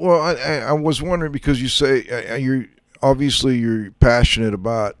 Go ahead. Well, I was wondering, because you say you're passionate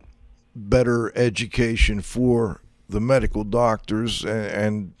about better education for the medical doctors,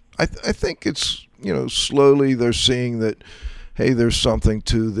 and I think it's slowly they're seeing that, hey, there's something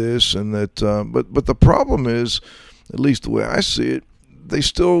to this, and that but the problem is, at least the way I see it, they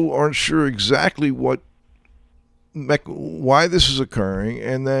still aren't sure exactly why this is occurring,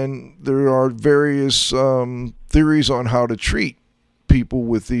 and then there are various theories on how to treat people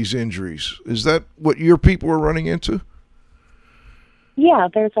with these injuries. Is that what your people are running into? Yeah,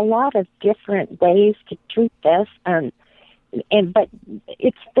 there's a lot of different ways to treat this, but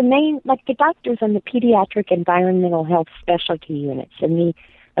it's the main, like the doctors in the pediatric environmental health specialty units and the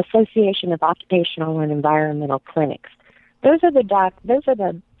Association of Occupational and Environmental Clinics. Those are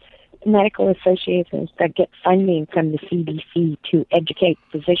the medical associations that get funding from the CDC to educate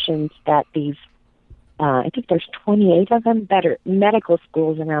physicians that these, I think there's 28 of them that are medical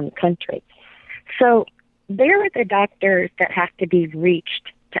schools around the country. So they're the doctors that have to be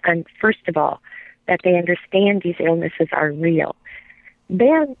reached to, first of all, that they understand these illnesses are real.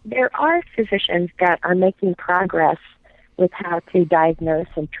 Then there are physicians that are making progress with how to diagnose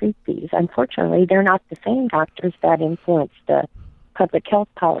and treat these. Unfortunately, they're not the same doctors that influence the public health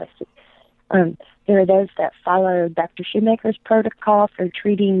policy. There are those that follow Dr. Shoemaker's protocol for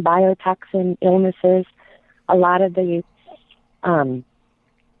treating biotoxin illnesses. A lot of the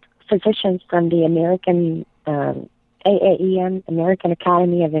physicians from the American AAEM, American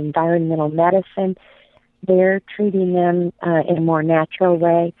Academy of Environmental Medicine, they're treating them in a more natural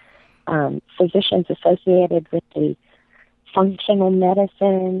way. Physicians associated with the functional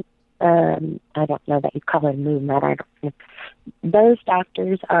medicine, I don't know that you call it movement. I don't know. Those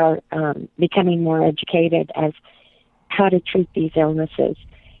doctors are becoming more educated as how to treat these illnesses.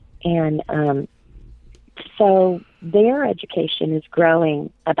 And so their education is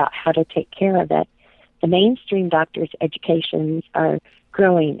growing about how to take care of it. The mainstream doctors' educations are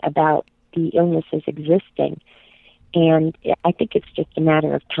growing about the illnesses existing. And I think it's just a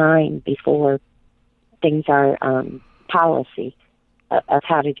matter of time before things are policy of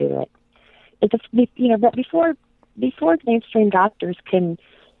how to do it. But before mainstream doctors can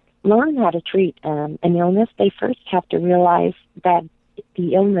learn how to treat an illness, they first have to realize that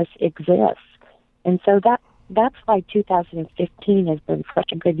the illness exists. And so that's why 2015 has been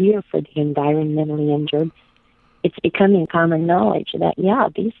such a good year for the environmentally injured. It's becoming common knowledge that,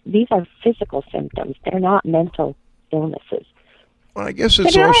 these are physical symptoms. They're not mental illnesses. Well, I guess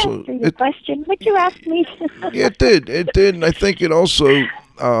it's Did also... I answer your question? Would you ask me? Yeah, it did. It did. And I think it also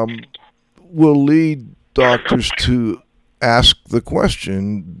will lead doctors to ask the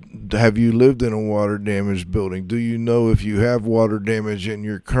question, have you lived in a water-damaged building? Do you know if you have water damage in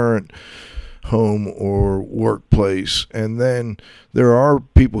your current home or workplace? And then there are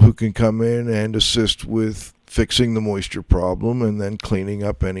people who can come in and assist with fixing the moisture problem and then cleaning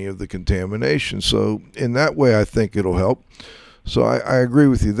up any of the contamination. So in that way, I think it'll help. So I agree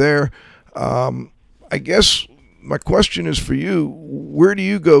with you there. I guess my question is for you, where do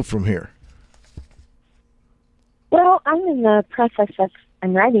you go from here? Well, I'm in the process of,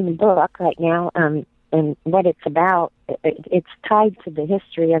 I'm writing a book right now, and what it's about, it's tied to the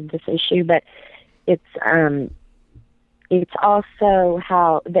history of this issue, but it's also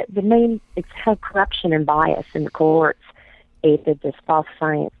how, it's how corruption and bias in the courts aided this false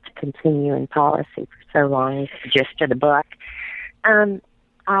science to continue in policy for so long. Is the gist of the book.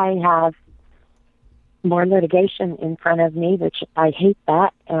 I have more litigation in front of me, which I hate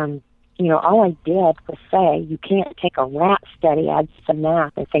that. All I did was say, you can't take a rat study, add some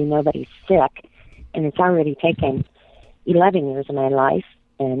math, and say nobody's sick. And it's already taken 11 years of my life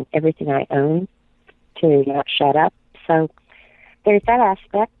and everything I own to not shut up. So there's that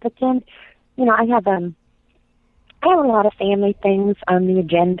aspect. But then, I have a lot of family things on the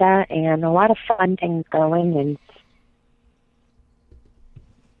agenda and a lot of fun things going. And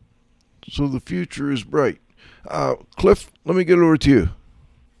so the future is bright. Cliff, let me get over to you.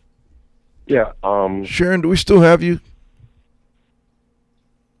 Yeah. Sharon, do we still have you?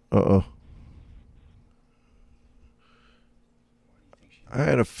 Uh-oh. I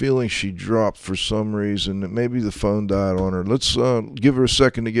had a feeling she dropped for some reason. Maybe the phone died on her. Let's give her a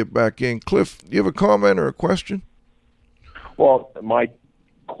second to get back in. Cliff, do you have a comment or a question? Well, my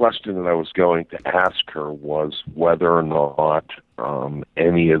question that I was going to ask her was whether or not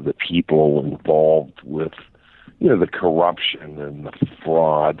any of the people involved with, the corruption and the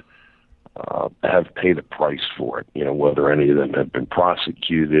fraud have paid a price for it. Whether any of them have been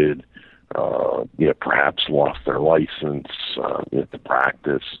prosecuted, perhaps lost their license to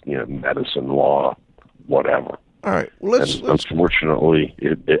practice, medicine, law, whatever. All right. Well, let's unfortunately,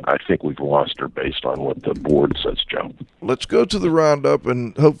 I think we've lost her based on what the board says, Joe. Let's go to the roundup,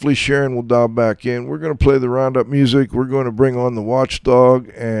 and hopefully Sharon will dial back in. We're going to play the roundup music. We're going to bring on the watchdog,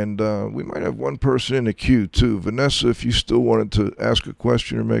 and we might have one person in the queue, too. Vanessa, if you still wanted to ask a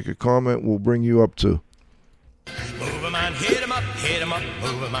question or make a comment, we'll bring you up, too. Move 'em on, hit 'em up,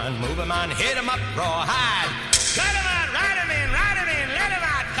 move 'em on, hit 'em up, rawhide. Cut 'em out, ride 'em in, let 'em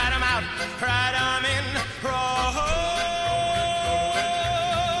out, cut 'em out, ride 'em in, rawhide.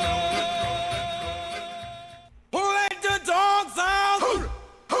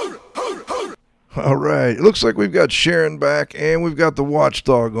 All right. It looks like we've got Sharon back and we've got the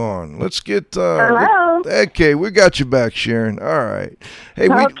watchdog on. Let's get Hello? okay, we got you back, Sharon. All right. Hey,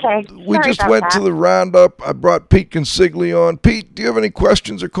 Okay. we Sorry just about went to that. the roundup. I brought Pete Consigli on. Pete, do you have any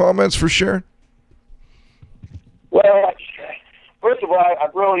questions or comments for Sharon? Well, first of all,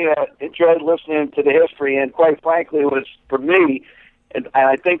 I've really enjoyed listening to the history, and quite frankly, it was for me, and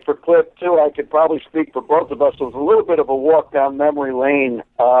I think for Cliff too. I could probably speak for both of us. It was a little bit of a walk down memory lane.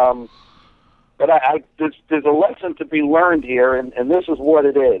 But there's a lesson to be learned here, and this is what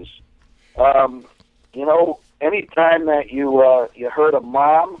it is. Any time that you hurt a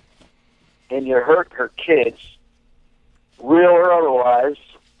mom and you hurt her kids, real or otherwise,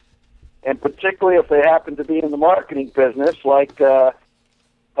 and particularly if they happen to be in the marketing business, like Sharon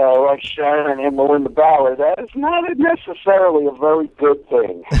and Melinda Ballard, that is not necessarily a very good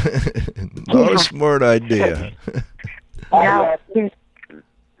thing. Not a smart idea. Now,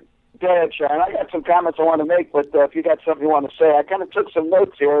 Go ahead, Sharon. I got some comments I want to make, but if you got something you want to say, I kind of took some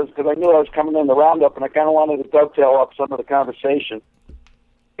notes here because I knew I was coming in the roundup, and I kind of wanted to dovetail up some of the conversation.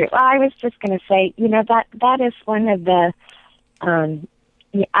 well, I was just going to say, that is one of the,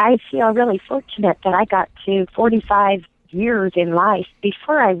 I feel really fortunate that I got to 45 years in life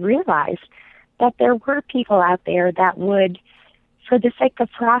before I realized that there were people out there that would, for the sake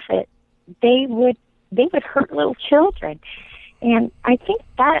of profit, they would hurt little children. And I think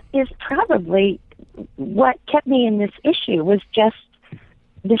that is probably what kept me in this issue, was just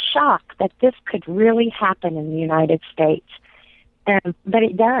the shock that this could really happen in the United States. But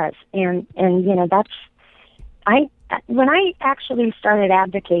it does. And when I actually started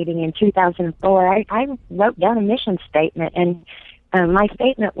advocating in 2004, I wrote down a mission statement, and my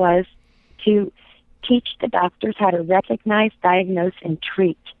statement was to teach the doctors how to recognize, diagnose, and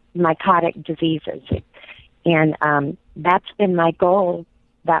treat mycotic diseases. And that's been my goal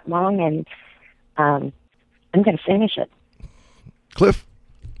that long, and I'm going to finish it. Cliff?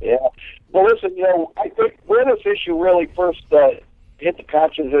 Yeah. Well, listen, I think where this issue really first hit the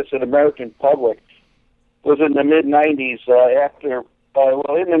consciousness of the American public was in the mid-'90s, in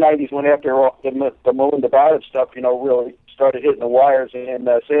the 90s when after the Melinda Ballard stuff, really started hitting the wires, and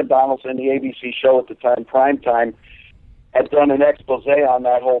Sam Donaldson, the ABC show at the time, Primetime, had done an expose on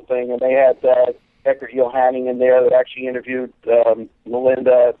that whole thing, and they had Eckert Johanning in there that actually interviewed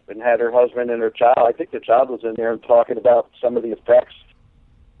Melinda and had her husband and her child. I think the child was in there and talking about some of the effects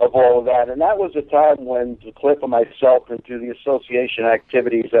of all of that. And that was a time when Cliff and myself, and through the association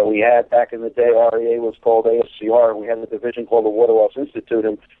activities that we had back in the day, REA was called ASCR, and we had a division called the Waterloss Institute.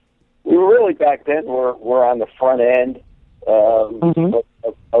 And we were really back then were on the front end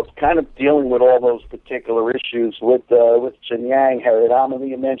of kind of dealing with all those particular issues with Shenyang, Harriet Amelie,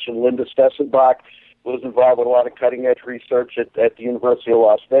 you mentioned, Linda Stessenbach was involved with a lot of cutting-edge research at the University of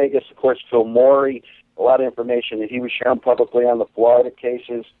Las Vegas. Of course, Phil Morey, a lot of information that he was sharing publicly on the Florida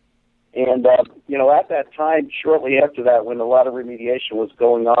cases. And, at that time, shortly after that, when a lot of remediation was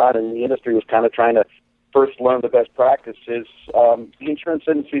going on and the industry was kind of trying to first learn the best practices, the insurance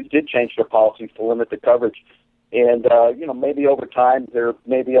industries did change their policies to limit the coverage. And, maybe over time there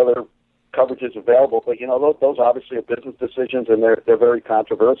may be other coverages available, but, those obviously are business decisions, and they're very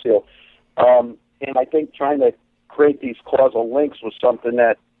controversial. And I think trying to create these causal links was something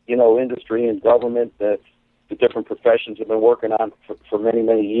that, industry and government, the different professions have been working on for many,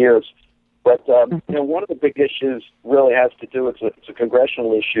 many years. But, one of the big issues really has to do, it's a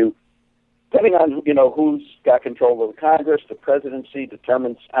congressional issue. Depending on, who's got control of the Congress, the presidency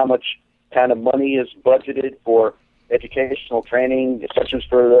determines how much kind of money is budgeted for educational training, such as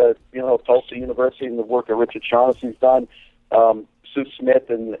for the, Tulsa University and the work that Richard Shaughnessy's done. Sue Smith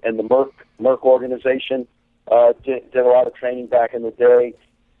and the Merck organization did a lot of training back in the day.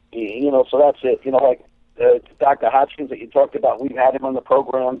 So that's it. Dr. Hodgkins that you talked about, we've had him on the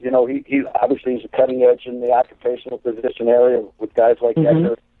programs. He obviously is a cutting edge in the occupational physician area with guys like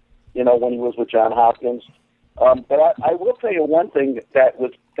Eckert, when he was with John Hopkins. But I will tell you one thing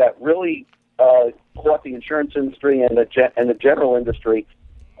that really caught the insurance industry and the general industry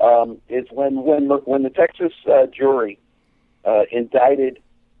is when the Texas jury indicted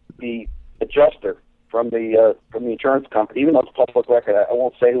the adjuster from the insurance company, even though it's public record. I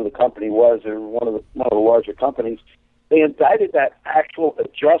won't say who the company was. They were one of the larger companies. They indicted that actual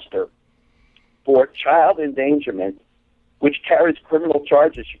adjuster for child endangerment, which carries criminal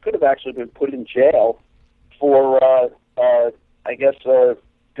charges. She could have actually been put in jail for,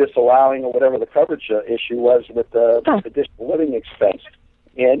 disallowing or whatever the coverage issue was with the additional living expense.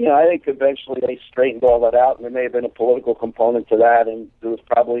 And, I think eventually they straightened all that out, and there may have been a political component to that, and there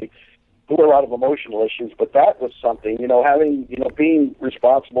were a lot of emotional issues, but that was something, being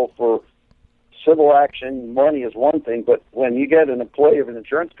responsible for civil action, money is one thing, but when you get an employee of an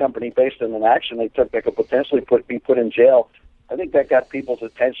insurance company based on an action they took that could potentially be put in jail, I think that got people's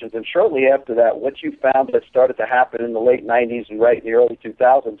attention. And shortly after that, what you found that started to happen in the late 90s and right in the early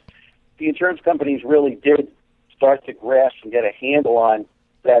 2000s, the insurance companies really did start to grasp and get a handle on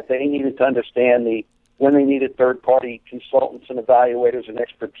that they needed to understand when they needed third-party consultants and evaluators and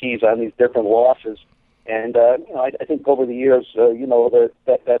expertise on these different losses. And I think over the years,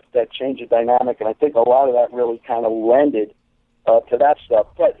 that changed the dynamic, and I think a lot of that really kind of lended to that stuff.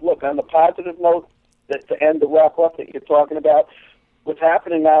 But look, on the positive note, that to end the wrap up that you're talking about, what's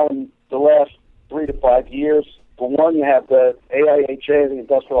happening now in the last 3 to 5 years, for one, you have the AIHA, the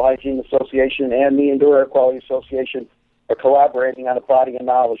Industrial Hygiene Association, and the Indoor Air Quality Association are collaborating on a body of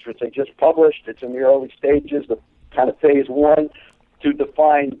knowledge, which they just published. It's in the early stages, the kind of phase one, to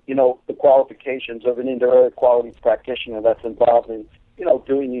define, the qualifications of an indoor air quality practitioner that's involved in,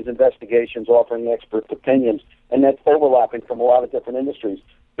 doing these investigations, offering expert opinions, and that's overlapping from a lot of different industries.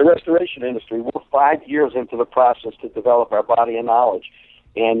 The restoration industry, we're 5 years into the process to develop our body of knowledge,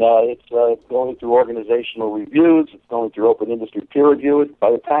 and it's going through organizational reviews. It's going through open industry peer review. By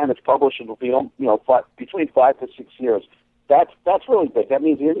the time it's published, it'll be between 5 to 6 years. That's really big. That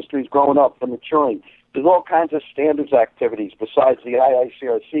means the industry is growing up and maturing. There's all kinds of standards activities besides the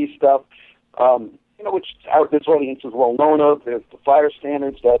IICRC stuff, which this audience is well known of. There's the fire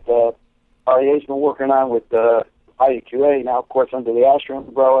standards that REA's been working on with IAQA, now, of course, under the ASHRAE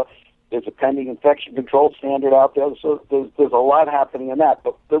umbrella. There's a pending infection control standard out there. So there's a lot happening in that.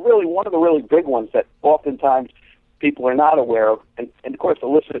 But one of the really big ones that oftentimes people are not aware of, and of course the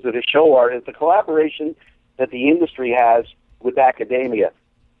listeners of the show are, is the collaboration that the industry has with academia.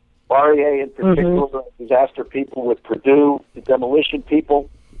 REA in particular, disaster people with Purdue, the demolition people.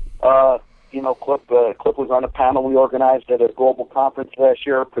 Clip was on a panel we organized at a global conference last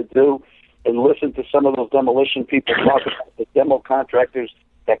year at Purdue and listened to some of those demolition people talk about the demo contractors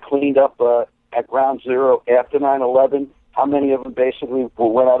that cleaned up at Ground Zero after 9/11. How many of them basically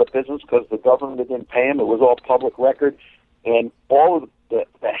went out of business because the government didn't pay them? It was all public record. And all of the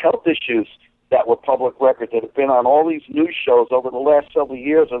health issues that were public record that have been on all these news shows over the last several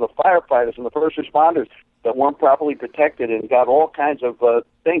years are the firefighters and the first responders that weren't properly protected and got all kinds of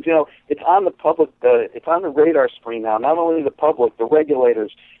things. It's on the public, it's on the radar screen now, not only the public, the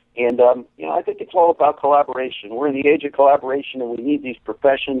regulators. And, I think it's all about collaboration. We're in the age of collaboration, and we need these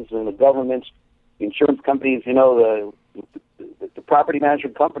professions and the governments, the insurance companies, the property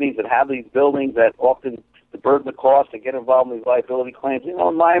management companies that have these buildings that often the burden of cost and get involved in these liability claims.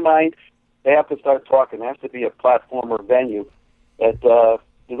 In my mind, they have to start talking. There has to be a platform or a venue that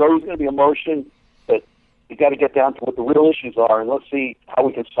there's always going to be emotion, but you got to get down to what the real issues are, and let's see how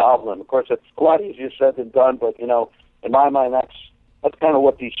we can solve them. Of course, it's a lot easier said than done, but, in my mind, that's kind of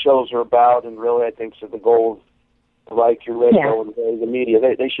what these shows are about, and really, I think, so the goal of IQ Radio and the media,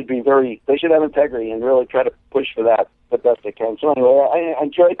 they should have integrity and really try to push for that the best they can. So anyway, I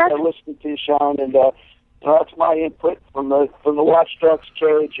enjoyed listening to you, Sharon, and that's my input from the Watchdogs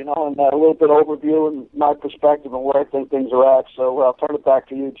cage, and a little bit overview and my perspective on where I think things are at. So I'll turn it back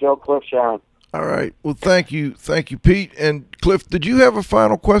to you, Joe, Cliff, Sharon. All right. Well, thank you, Pete. And Cliff, did you have a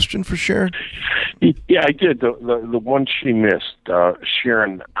final question for Sharon? Yeah, I did. The one she missed,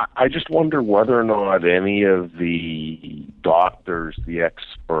 Sharon. I just wonder whether or not any of the doctors, the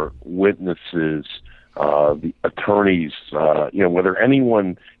expert witnesses, the attorneys, whether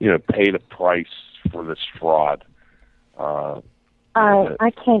anyone, paid a price for this fraud.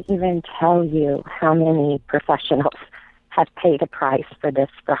 I can't even tell you how many professionals have paid a price for this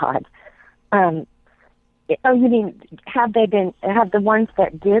fraud. You mean, have the ones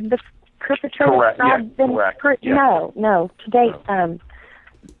that did the perpetrated fraud been? Correct. Yeah. No. To date,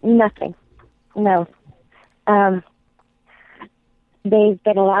 nothing. No. They've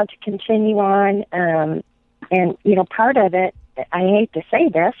been allowed to continue on, and part of it, I hate to say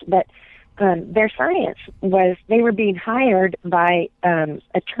this, but their science was they were being hired by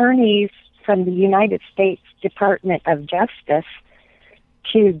attorneys from the United States Department of Justice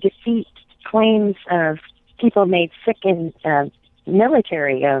to defeat claims of people made sick in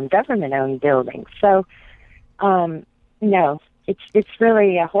military-owned, government-owned buildings. So, no, it's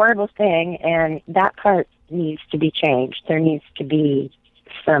really a horrible thing, and that part needs to be changed. There needs to be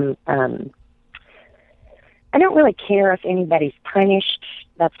some. I don't really care if anybody's punished.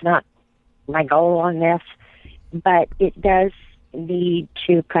 That's not my goal on this, but it does need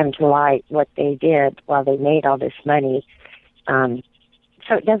to come to light what they did while they made all this money.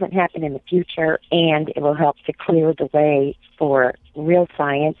 So it doesn't happen in the future, and it will help to clear the way for real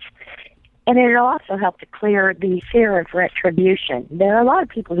science And it'll also help to clear the fear of retribution. There are a lot of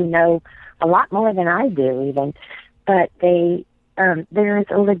people who know a lot more than I do even, but there is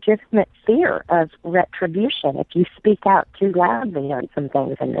a legitimate fear of retribution if you speak out too loudly on some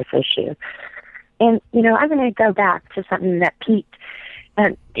things in this issue. And, I'm going to go back to something that Pete,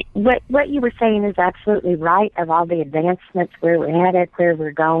 what you were saying is absolutely right of all the advancements, where we're headed, where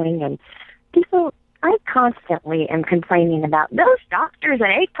we're going. And people, I constantly am complaining about those doctors at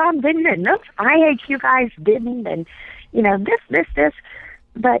ACOM didn't, and those IAQ guys didn't, and, this.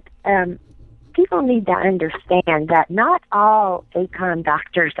 But people need to understand that not all ACOM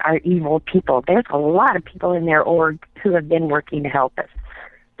doctors are evil people. There's a lot of people in their org who have been working to help us.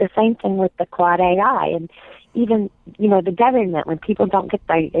 The same thing with the Quad AI, and even, the government, when people don't get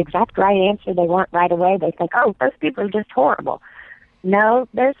the exact right answer they want right away, they think, oh, those people are just horrible. No,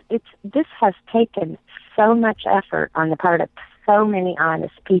 this has taken so much effort on the part of so many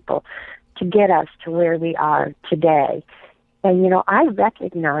honest people to get us to where we are today. And, I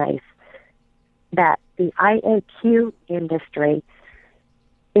recognize that the IAQ industry,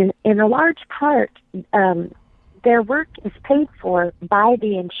 in a large part, their work is paid for by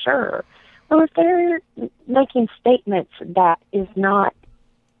the insurer. Well, if they're making statements that is not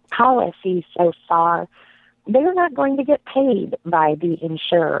policy so far, they're not going to get paid by the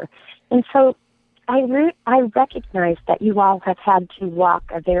insurer. And so I recognize that you all have had to walk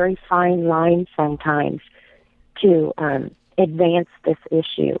a very fine line sometimes to advance this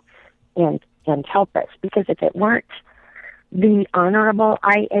issue and help us. Because if it weren't the honorable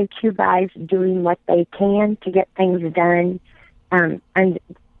IAQ guys doing what they can to get things done, and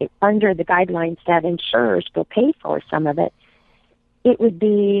under the guidelines that insurers will pay for some of it, it would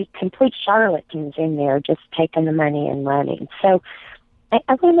be complete charlatans in there just taking the money and running. So I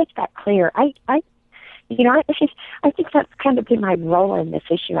want to make that clear. I think that's kind of been my role in this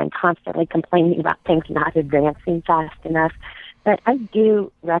issue. I'm constantly complaining about things not advancing fast enough. But I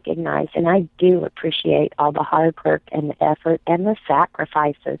do recognize and I do appreciate all the hard work and the effort and the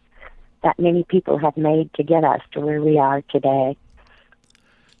sacrifices that many people have made to get us to where we are today.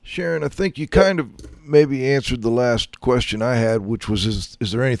 Sharon, I think you kind of maybe answered the last question I had, which was,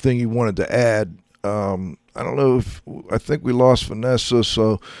 is there anything you wanted to add? I don't know I think we lost Vanessa,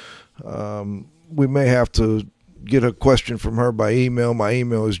 so we may have to get a question from her by email. My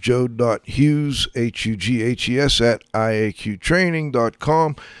email is joe.hughes, Hughes, at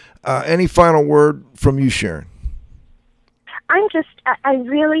iaqtraining.com. Any final word from you, Sharon? I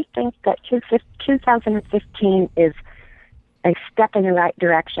really think that 2015 is a step in the right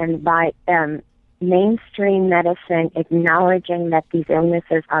direction by mainstream medicine acknowledging that these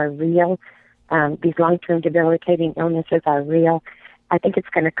illnesses are real, these long-term debilitating illnesses are real. I think it's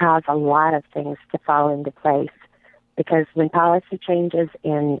going to cause a lot of things to fall into place, because when policy changes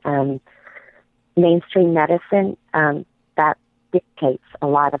in mainstream medicine, that dictates a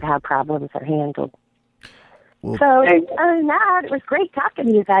lot of how problems are handled. Well, so, other than that, it was great talking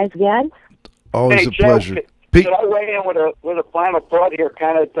to you guys again. Always a pleasure. Can I weigh in with a final thought here,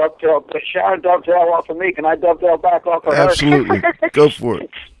 kind of dovetail? Sharon dovetail off of me. Can I dovetail back off of her? Absolutely. Go for it.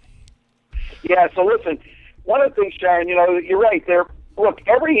 Yeah, so listen, one of the things, Sharon, you're right. Look,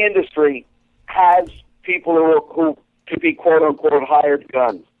 every industry has people who could be quote-unquote hired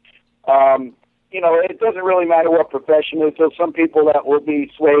guns. It doesn't really matter what profession it is. There's some people that will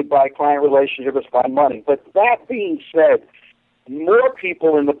be swayed by client relationships, by money. But that being said, more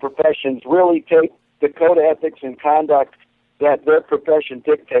people in the professions really take the code of ethics and conduct that their profession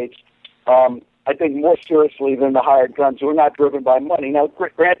dictates, I think, more seriously than the hired guns who are not driven by money. Now,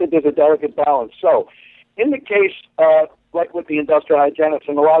 granted, there's a delicate balance. So, in the case, like with the industrial hygienists,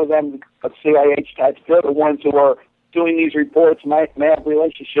 and a lot of them, CIH types, they're the ones who are doing these reports, may have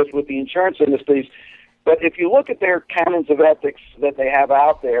relationships with the insurance industries. But if you look at their canons of ethics that they have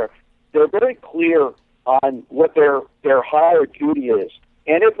out there, they're very clear on what their higher duty is.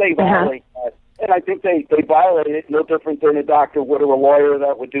 And if they violate that, and I think they violate it no different than a doctor would or a lawyer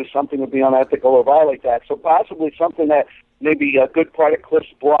that would do something would be unethical or violate that. So possibly something that may be a good part of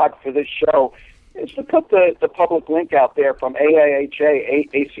Cliff's blog for this show is to put the public link out there from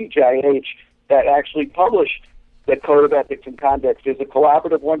AIHA, ACGIH, that actually published the Code of Ethics and Conduct. There's a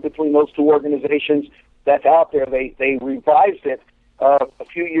collaborative one between those two organizations that's out there. They revised it a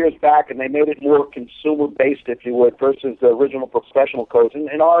few years back, and they made it more consumer-based, if you would, versus the original professional codes. And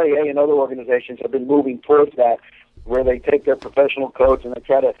REA and other organizations have been moving towards that, where they take their professional codes and they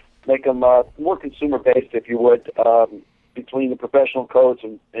try to make them more consumer-based, if you would, between the professional codes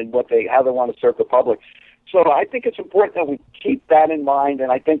and how they want to serve the public. So I think it's important that we keep that in mind.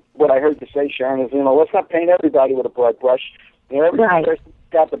 And I think what I heard you say, Sharon, is let's not paint everybody with a broad brush. Every person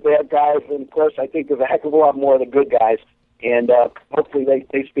got the bad guys, and of course, I think there's a heck of a lot more of the good guys. And hopefully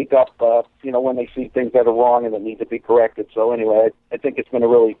they speak up, when they see things that are wrong and that need to be corrected. So anyway, I think it's been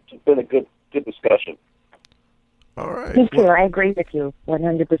a good discussion. All right. Me too. I agree with you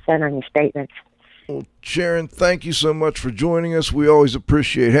 100% on your statements. Well, Sharon, thank you so much for joining us. We always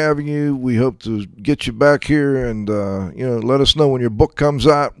appreciate having you. We hope to get you back here, and let us know when your book comes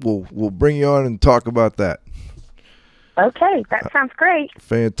out. We'll bring you on and talk about that. Okay, that sounds great.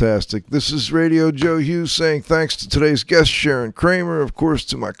 Fantastic. This is Radio Joe Hughes saying thanks to today's guest, Sharon Kramer, of course,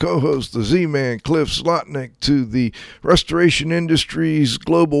 to my co-host, the Z-Man, Cliff Zlotnick, to the Restoration Industries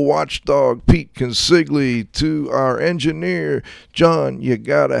Global Watchdog, Pete Consigli, to our engineer, John, you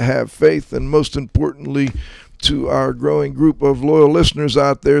gotta have faith, and most importantly, to our growing group of loyal listeners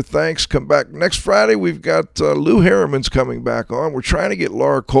out there, thanks. Come back next Friday. We've got Lou Harriman's coming back on. We're trying to get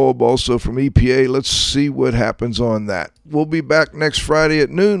Laura Kolb also from EPA. Let's see what happens on that. We'll be back next Friday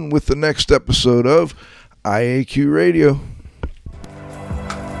at noon with the next episode of IAQ Radio.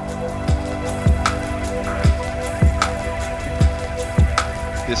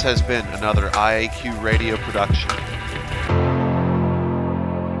 This has been another IAQ Radio production.